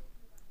time.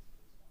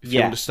 If you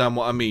Yeah. understand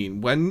what I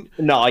mean.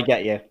 No, I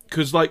get you.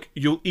 Because like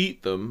you'll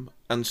eat them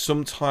and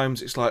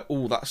sometimes it's like,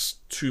 oh, that's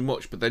too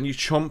much, but then you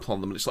chomp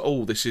on them and it's like,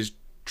 oh, this is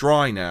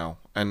dry now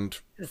and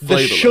The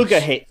flavourless. sugar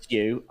hits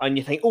you and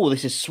you think, oh,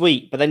 this is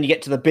sweet, but then you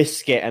get to the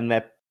biscuit and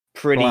they're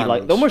pretty Bland.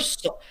 like, they're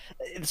almost,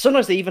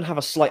 sometimes they even have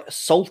a slight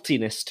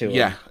saltiness to them.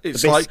 Yeah, the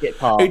it's like biscuit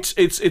part.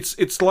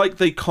 it's like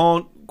they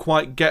can't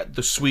quite get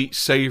the sweet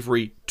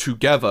savoury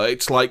together.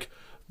 It's like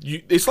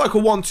it's like a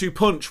 1-2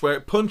 punch where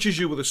it punches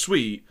you with a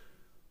sweet,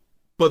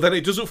 but then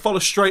it doesn't follow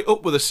straight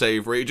up with a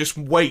savoury. It just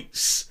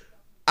waits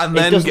and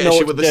then doesn't know gets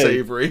you what with to the do.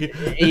 savoury.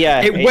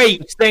 Yeah, It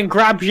waits, then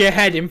grabs your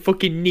head and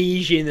fucking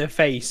knees you in the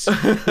face.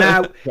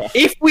 Now, Yeah.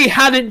 if we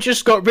hadn't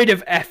just got rid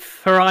of F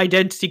for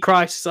identity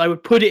crisis, I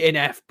would put it in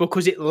F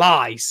because it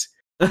lies.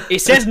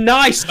 It says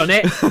nice on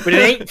it, but it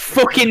ain't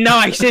fucking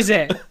nice, is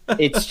it?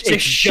 It's a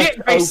shit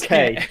just biscuit.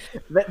 okay.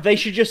 They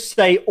should just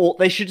say all.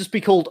 They should just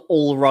be called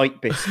all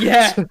right biscuits.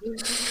 Yeah.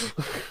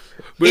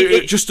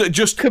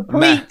 Just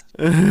complete.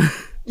 meh.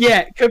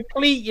 Yeah,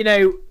 complete.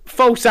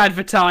 False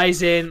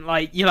advertising.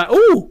 Like you're like,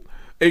 oh,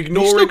 this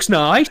looks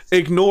nice.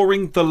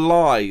 Ignoring the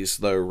lies,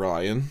 though,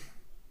 Ryan.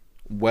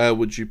 Where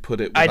would you put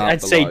it?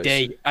 I'd the say lies?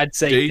 D. I'd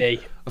say D.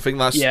 I think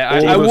that's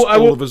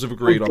all of us have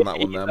agreed on that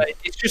one. Then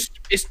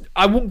it's.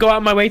 I wouldn't go out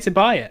of my way to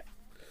buy it.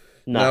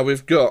 No. Now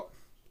we've got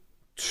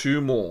 2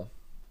 more.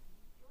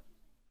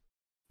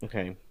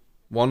 Okay.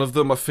 One of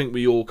them I think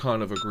we all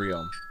kind of agree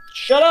on.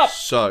 Shut up.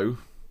 So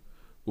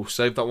we'll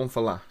save that one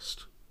for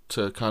last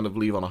to kind of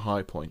leave on a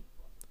high point.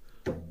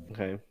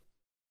 Okay.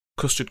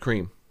 Custard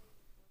cream.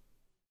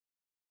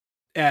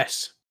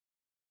 S.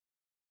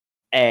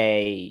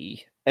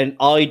 A. And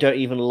I don't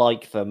even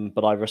like them,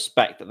 but I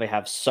respect that they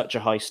have such a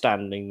high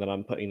standing that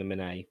I'm putting them in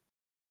A.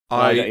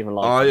 I don't even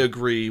like I them.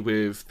 agree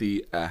with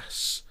the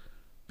S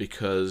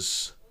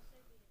because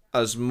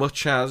as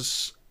much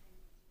as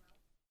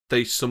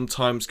they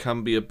sometimes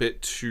can be a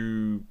bit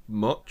too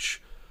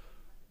much,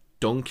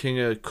 dunking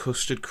a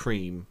custard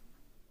cream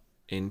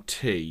in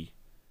tea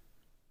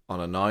on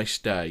a nice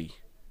day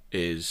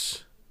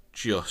is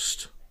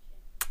just...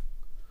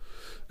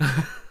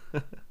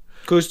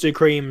 Custard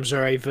creams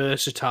are a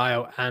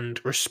versatile and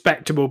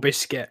respectable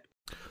biscuit.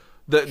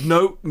 That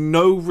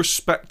no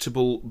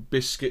respectable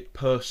biscuit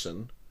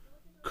person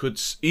could,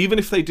 even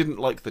if they didn't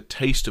like the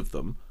taste of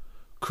them,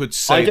 could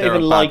say they're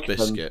a bad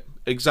biscuit.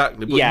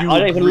 Exactly. But yeah, I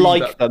don't even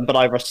like them, but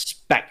I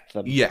respect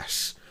them.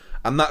 Yes.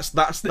 And that's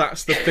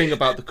the thing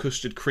about the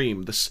custard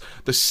cream.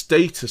 The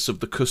status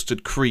of the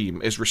custard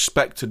cream is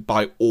respected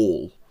by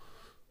all.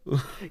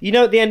 You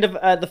know, at the end of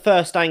the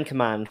first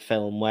Anchorman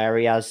film, where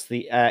he has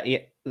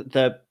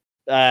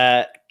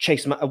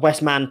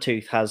Wes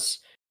Mantooth has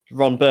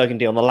Ron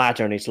Burgundy on the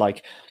ladder, and he's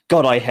like,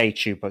 "God, I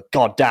hate you, but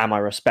God damn, I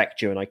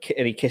respect you," and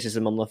he kisses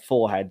him on the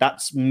forehead.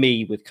 That's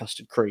me with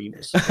custard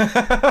creams.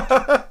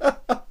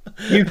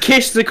 You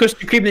kiss the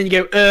custard cream, then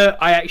you go,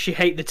 I actually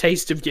hate the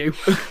taste of you.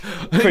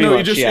 He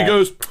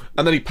goes,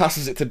 and then he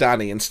passes it to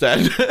Danny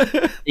instead.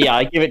 Yeah,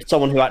 I give it to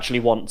someone who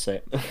actually wants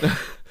it.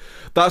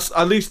 That's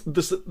at least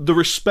the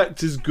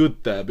respect is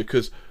good there,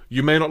 because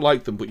you may not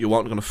like them, but you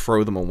aren't going to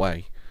throw them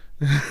away.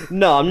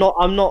 No,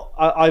 I'm not.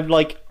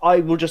 I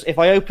will just, if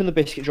I open the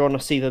biscuit drawer and I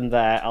see them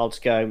there, I'll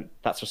just go,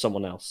 that's for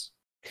someone else.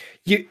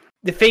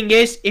 The thing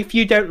is, if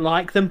you don't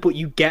like them but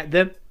you get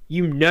them,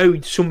 you know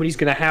somebody's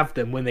going to have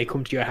them when they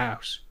come to your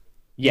house.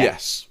 Yeah.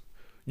 Yes,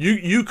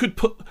 you could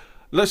put.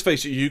 Let's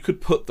face it, you could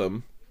put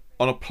them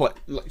on a plate.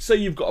 Like, say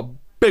you've got a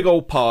big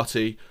old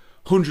party,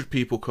 100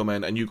 people come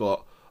in, and you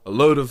got a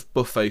load of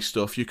buffet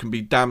stuff. You can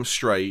be damn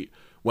straight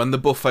when the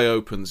buffet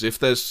opens. If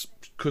there's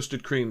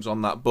custard creams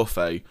on that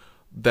buffet,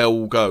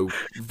 they'll go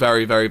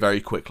very, very,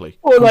 very quickly.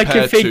 All I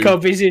can think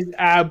of is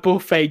our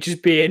buffet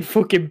just being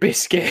fucking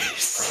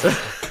biscuits.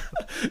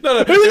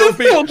 No, Who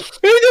the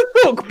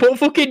fuck put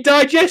fucking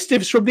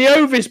digestives from the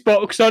Ovis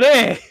box on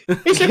here?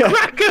 It's a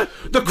cracker.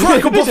 The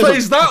cracker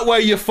buffet's that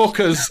way, you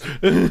fuckers.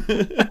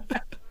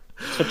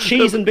 For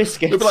cheese and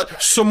biscuits. It'd be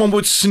like someone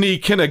would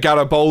sneak in a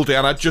Garibaldi,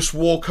 and I'd just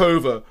walk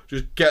over,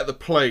 just get the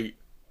plate.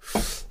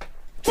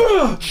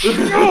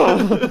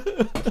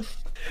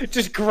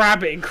 Just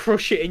grab it and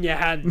crush it in your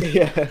hand.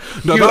 Yeah.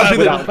 No,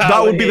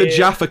 that would be the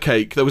Jaffa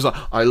cake. That was like,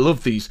 I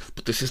love these,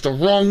 but this is the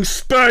wrong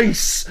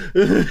space.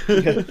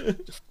 The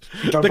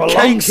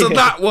cakes are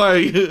that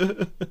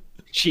way.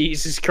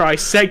 Jesus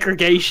Christ,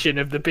 segregation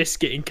of the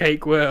biscuit and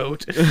cake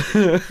world.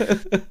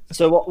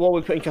 So what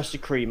we put in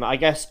custard cream? I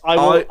guess I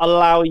will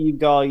allow you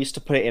guys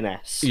to put it in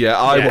S. Yeah,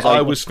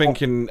 I was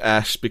thinking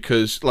S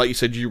because, like you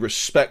said, you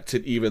respect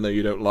it even though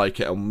you don't like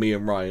it, and me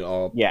and Ryan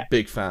are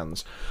big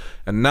fans.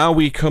 And now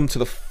we come to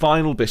the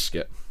final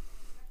biscuit.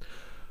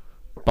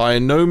 By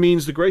no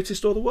means the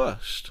greatest or the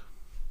worst.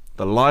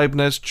 The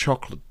Leibniz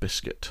chocolate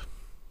biscuit.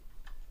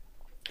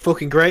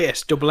 Fucking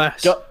greatest, double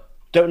S.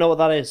 Don't know what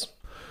that is.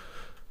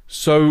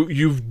 So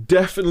you've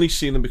definitely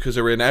seen them because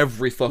they're in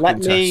every fucking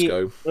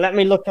Tesco. Let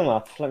me look them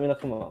up.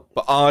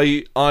 But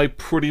I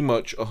pretty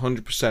much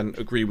 100%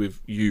 agree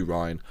with you,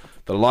 Ryan.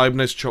 The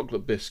Leibniz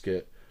chocolate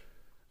biscuit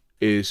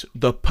is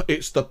the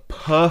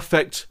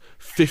perfect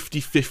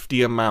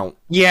 50-50 amount.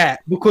 Yeah,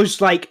 because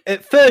like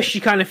at first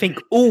you kind of think,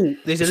 oh,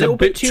 there's a little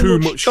bit too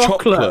much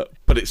chocolate,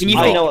 but it's and you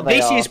not.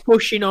 think, this is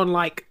pushing on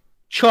like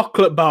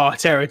chocolate bar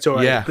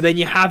territory. Yeah. But then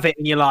you have it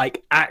and you're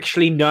like,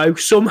 actually no,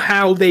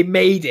 somehow they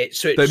made it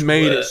so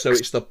it so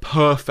it's the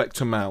perfect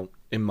amount,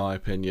 in my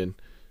opinion.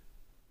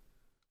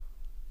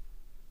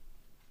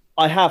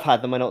 I have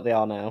had them. I know what they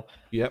are now.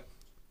 Yep.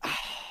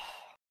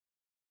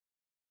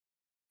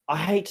 I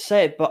hate to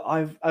say it, but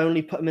I've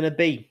only put them in a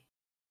B.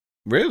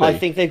 Really? I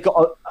think they've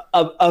got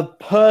a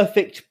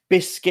perfect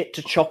biscuit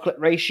to chocolate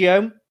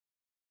ratio.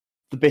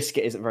 The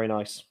biscuit isn't very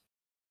nice.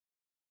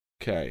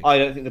 Okay. I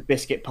don't think the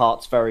biscuit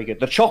part's very good.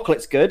 The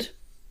chocolate's good.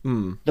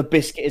 The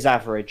biscuit is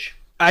average.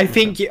 I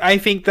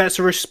think that's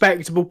a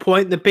respectable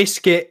point. The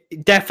biscuit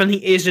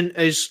definitely isn't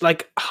as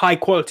like high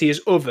quality as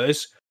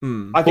others.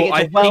 I think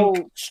it's a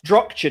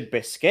well-structured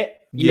biscuit.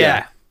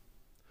 Yeah.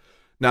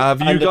 Now,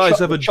 have you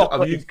guys ever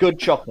good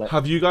chocolate?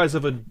 Have you guys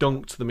ever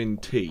dunked them in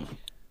tea?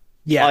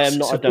 Yes, I am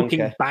not a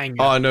dunker. Banger.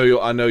 Oh,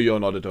 I know you're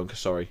not a dunker.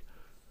 Sorry,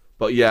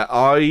 but yeah,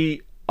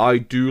 I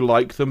do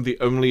like them. The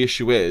only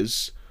issue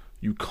is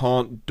you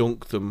can't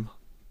dunk them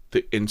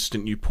the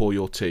instant you pour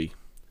your tea.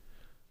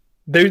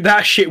 Dude,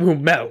 that shit will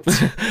melt.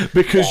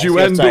 Because you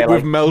end up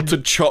with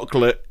melted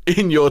chocolate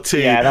in your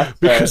tea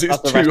because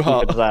it's too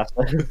hot.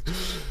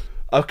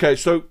 Okay,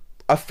 so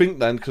I think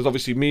then, because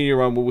obviously me and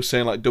Aaron were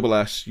saying like double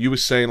S, you were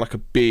saying like a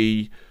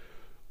B.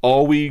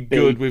 Are we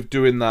good with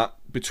doing that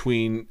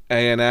between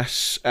A and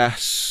S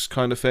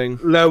kind of thing?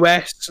 Low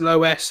S,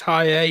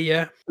 high A,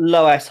 yeah.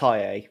 Low S, high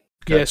A.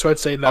 Okay. Yeah, so I'd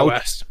say low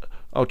S.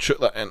 I'll chuck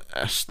that in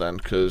S then,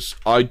 because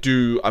I've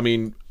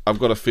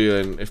got a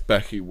feeling if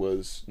Becky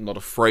was not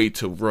afraid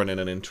to run in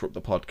and interrupt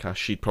the podcast,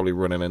 she'd probably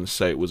run in and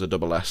say it was a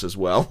double S as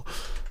well.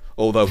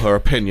 Although her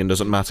opinion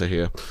doesn't matter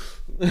here.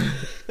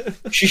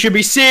 She should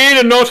be seen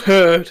and not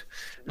heard.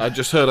 I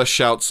just heard her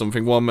shout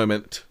something. 1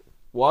 moment.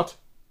 What?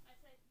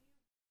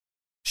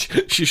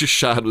 She just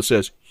shouted and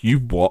says, "You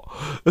what?"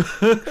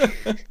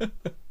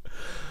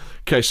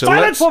 Okay, so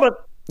Silence, woman!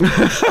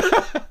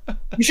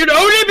 You should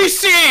only be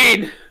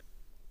seen!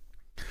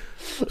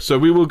 So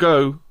we will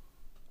go...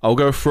 I'll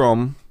go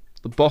from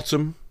the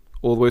bottom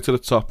all the way to the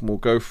top, and we'll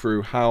go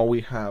through how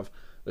we have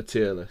a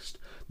tier list.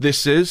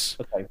 This is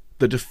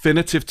the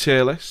definitive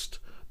tier list.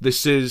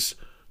 This is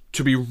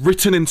to be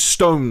written in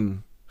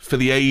stone for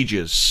the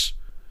ages.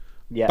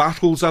 Yeah.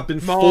 Battles have been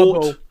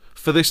fought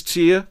for this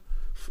tier,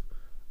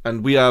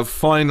 and we have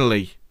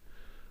finally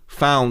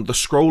found the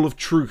scroll of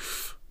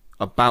truth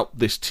about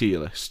this tier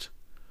list.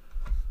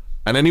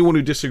 And anyone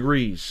who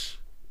disagrees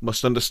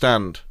must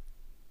understand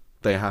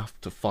they have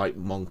to fight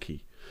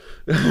Monkey.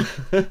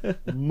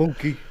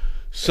 Monkey.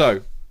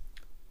 So,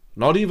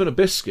 not even a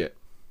biscuit,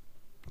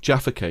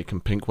 Jaffa cake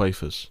and pink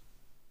wafers.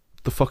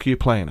 The fuck are you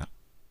playing at?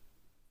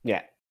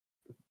 Yeah.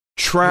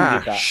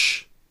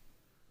 Trash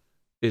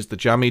is the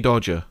Jammy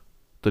Dodger,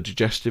 the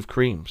digestive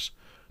creams,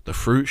 the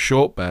fruit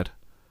shortbread,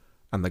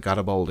 and the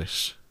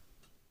Garibaldis.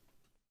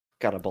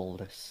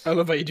 Garibaldis. I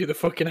love how you do the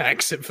fucking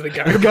accent for the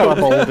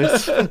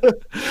Garibaldis.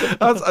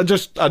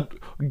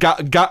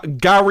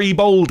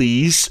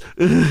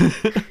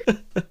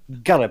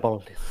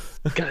 Garibaldis.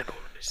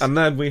 Garibaldis. And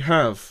then we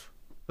have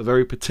a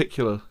very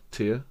particular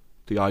tier,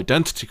 the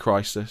Identity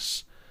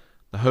Crisis,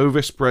 the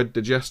Hovis Bread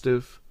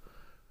Digestive.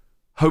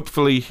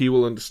 Hopefully he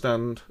will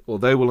understand, or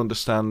they will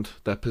understand,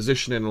 their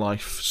position in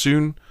life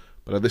soon,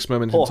 but at this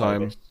moment in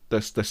time,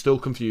 they're still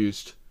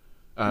confused.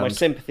 My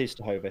sympathies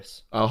to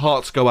Hovis. Our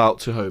hearts go out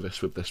to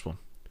Hovis with this one.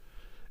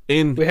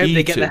 We hope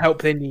they get the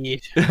help they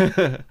need.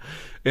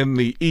 In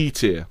the E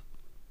tier,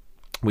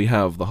 we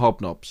have the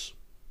Hobnobs,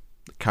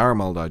 the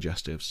Caramel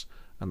Digestives,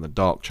 and the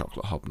Dark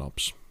Chocolate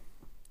Hobnobs.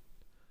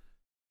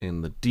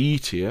 In the D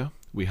tier,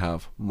 we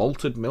have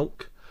Malted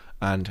Milk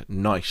and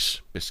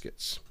Nice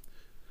Biscuits.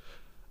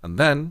 And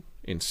then,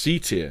 in C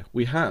tier,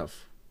 we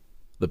have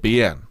the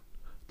BN,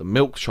 the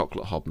Milk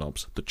Chocolate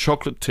Hobnobs, the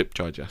Chocolate Tip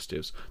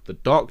Digestives, the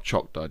Dark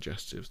Choc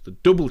Digestives, the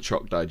Double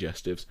Choc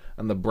Digestives,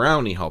 and the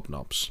Brownie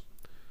Hobnobs.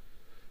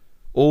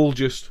 All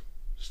just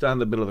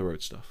standard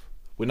middle-of-the-road stuff.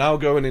 We're now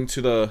going into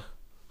the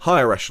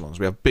higher echelons.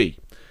 We have B,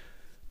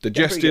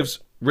 Digestives,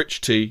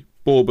 Rich Tea,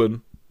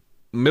 Bourbon,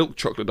 Milk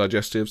Chocolate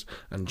Digestives,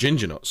 and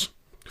Ginger Nuts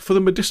for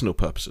the medicinal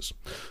purposes.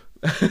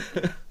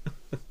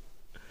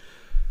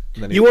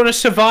 You want a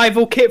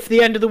survival kit for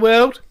the end of the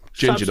world?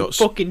 Ginger nuts.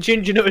 Fucking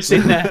ginger nuts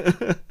in there.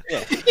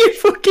 You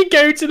fucking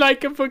go to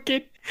like a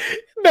fucking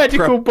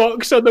medical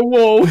box on the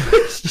wall.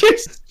 It's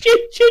just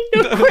ginger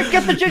nuts. Quick,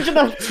 get the ginger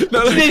nuts.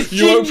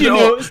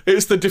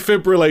 It's the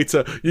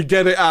defibrillator. You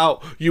get it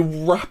out. You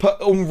unwrap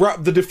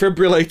the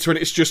defibrillator, and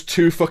it's just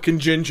 2 fucking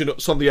ginger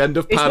nuts on the end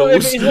of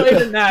paddles. It's not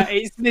even that.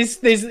 It's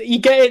this. You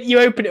get it.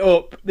 You open it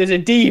up. There's a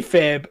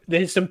defib.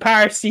 There's some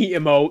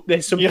paracetamol.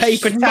 There's some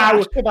paper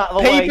towels.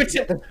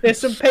 There's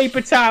some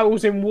paper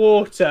towels in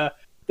water.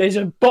 There's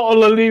a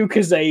bottle of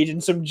Lucozade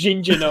and some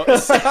ginger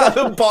nuts.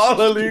 The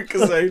bottle of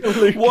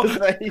Lucozade. What?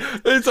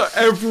 It's like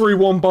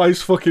everyone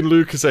buys fucking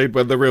Lucozade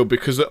when they're ill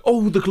because the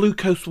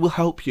glucose will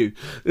help you.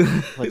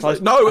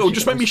 No, it'll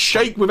just make me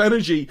shake with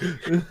energy.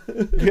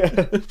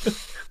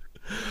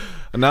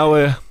 And now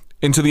we're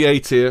into the A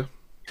tier.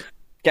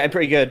 Getting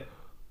pretty good.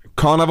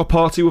 Can't have a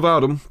party without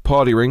them.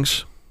 Party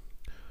rings.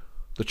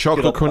 The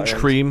chocolate crunch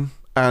cream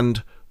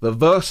and the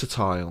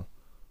versatile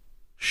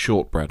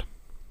shortbread.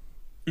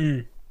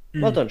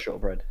 Well done,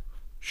 shortbread.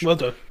 Well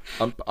done.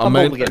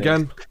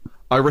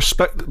 I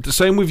respect the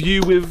same with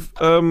you with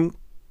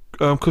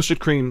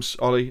custard creams,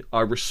 Ollie. I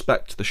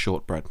respect the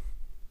shortbread.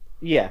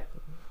 Yeah.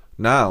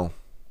 Now,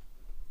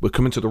 we're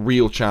coming to the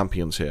real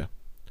champions here.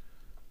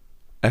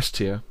 S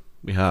tier,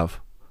 we have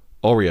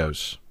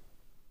Oreos.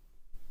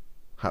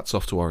 Hats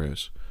off to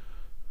Oreos.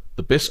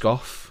 The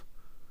Biscoff,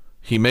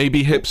 he may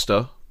be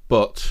hipster,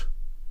 but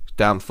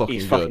damn fucking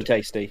good. He's fucking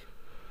tasty.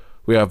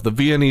 We have the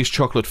Viennese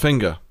chocolate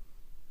finger,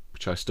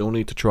 which I still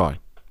need to try.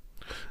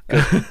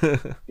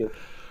 Good.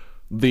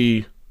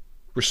 The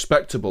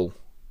respectable,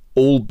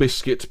 all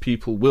biscuit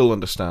people will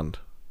understand,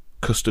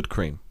 custard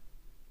cream.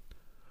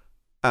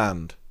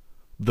 And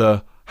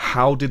the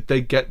how did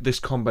they get this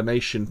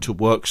combination to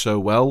work so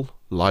well?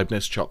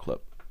 Leibniz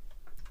chocolate.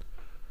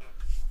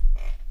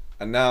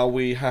 And now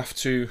we have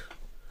to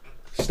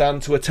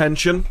stand to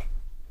attention.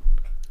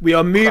 We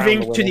are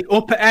moving to the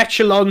upper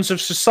echelons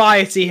of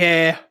society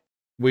here.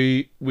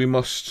 We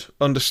must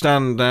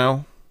understand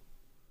now.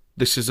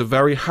 This is a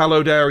very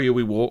hallowed area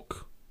we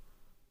walk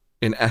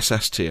in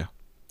SS tier.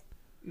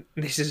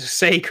 This is a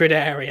sacred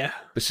area.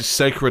 This is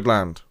sacred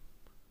land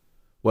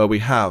where we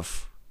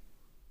have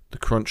the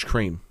crunch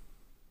cream.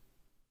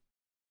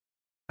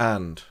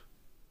 And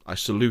I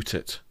salute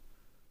it.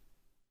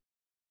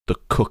 The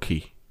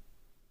cookie.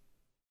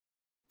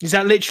 Is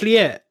that literally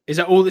it? Is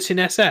that all that's in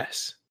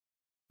SS?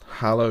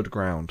 Hallowed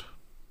ground.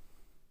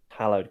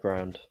 Hallowed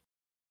ground.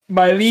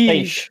 My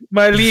liege.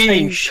 My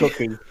liege. Saint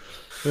cookie.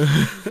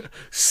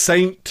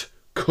 Saint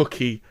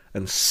cookie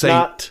and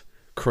Saint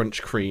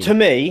crunch cream. To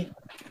me,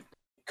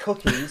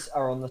 cookies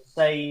are on the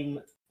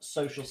same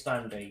social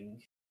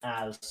standing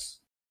as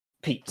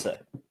pizza.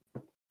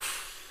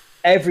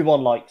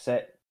 Everyone likes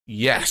it.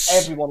 Yes.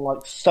 Everyone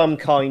likes some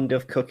kind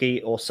of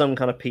cookie or some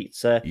kind of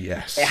pizza.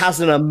 Yes. It has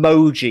an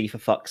emoji, for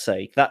fuck's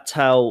sake. That's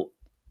how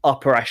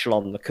upper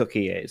echelon the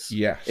cookie is.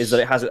 Yes. Is that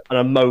it has an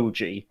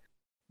emoji.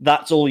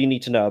 That's all you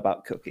need to know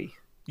about cookie.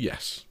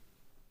 Yes.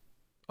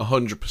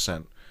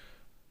 100%.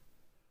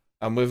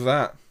 And with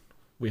that,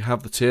 we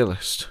have the tier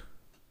list.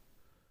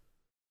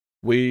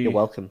 You're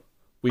welcome.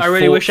 I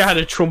really wish I had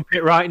a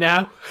trumpet right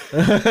now.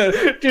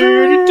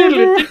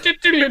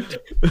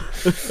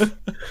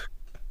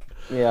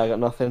 Yeah, I got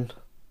nothing.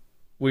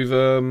 We've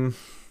done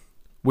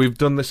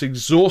this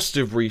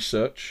exhaustive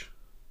research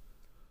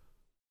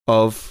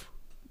of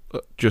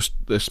just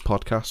this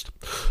podcast.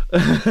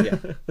 Yeah.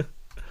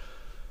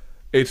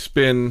 It's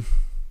been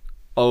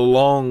a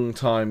long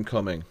time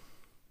coming.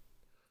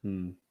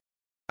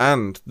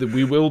 And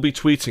we will be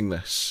tweeting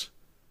this.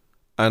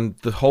 And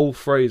the whole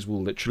phrase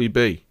will literally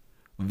be,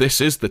 this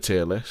is the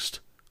tier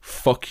list.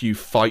 Fuck you,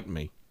 fight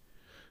me.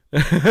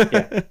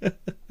 Yeah.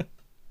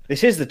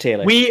 This is the tier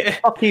list.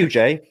 Fuck you,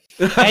 Jay.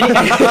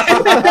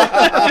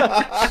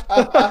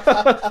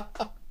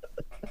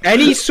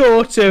 Any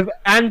sort of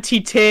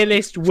anti-tier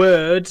list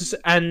words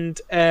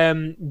and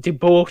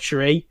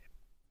debauchery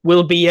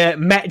will be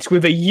met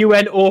with a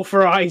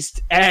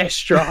UN-authorized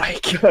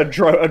airstrike. a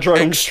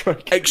drone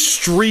strike.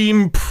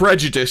 Extreme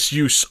prejudice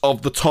use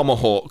of the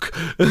tomahawk.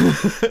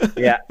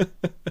 Yeah.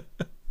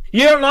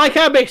 You don't like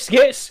our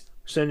biscuits?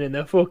 Send in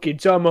the fucking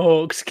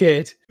tomahawks,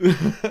 kid.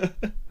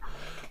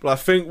 But I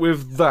think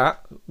with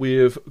that, we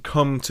have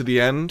come to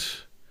the end.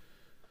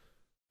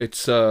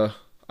 It's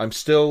I'm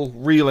still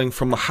reeling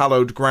from the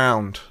hallowed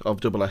ground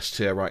of Double S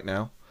tier right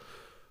now.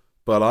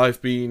 But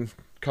I've been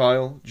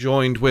Kyle,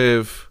 joined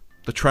with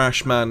the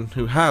trash man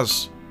who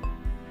has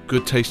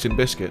good tasting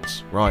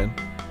biscuits, Ryan,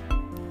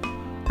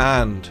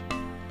 and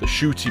the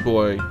shooty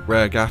boy,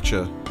 Rare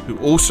Gacha, who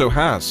also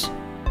has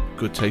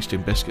good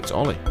tasting biscuits,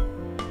 Ollie.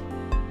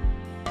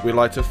 We'd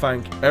like to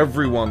thank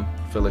everyone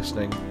for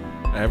listening,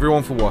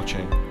 everyone for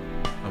watching,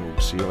 and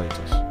we'll see you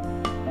later.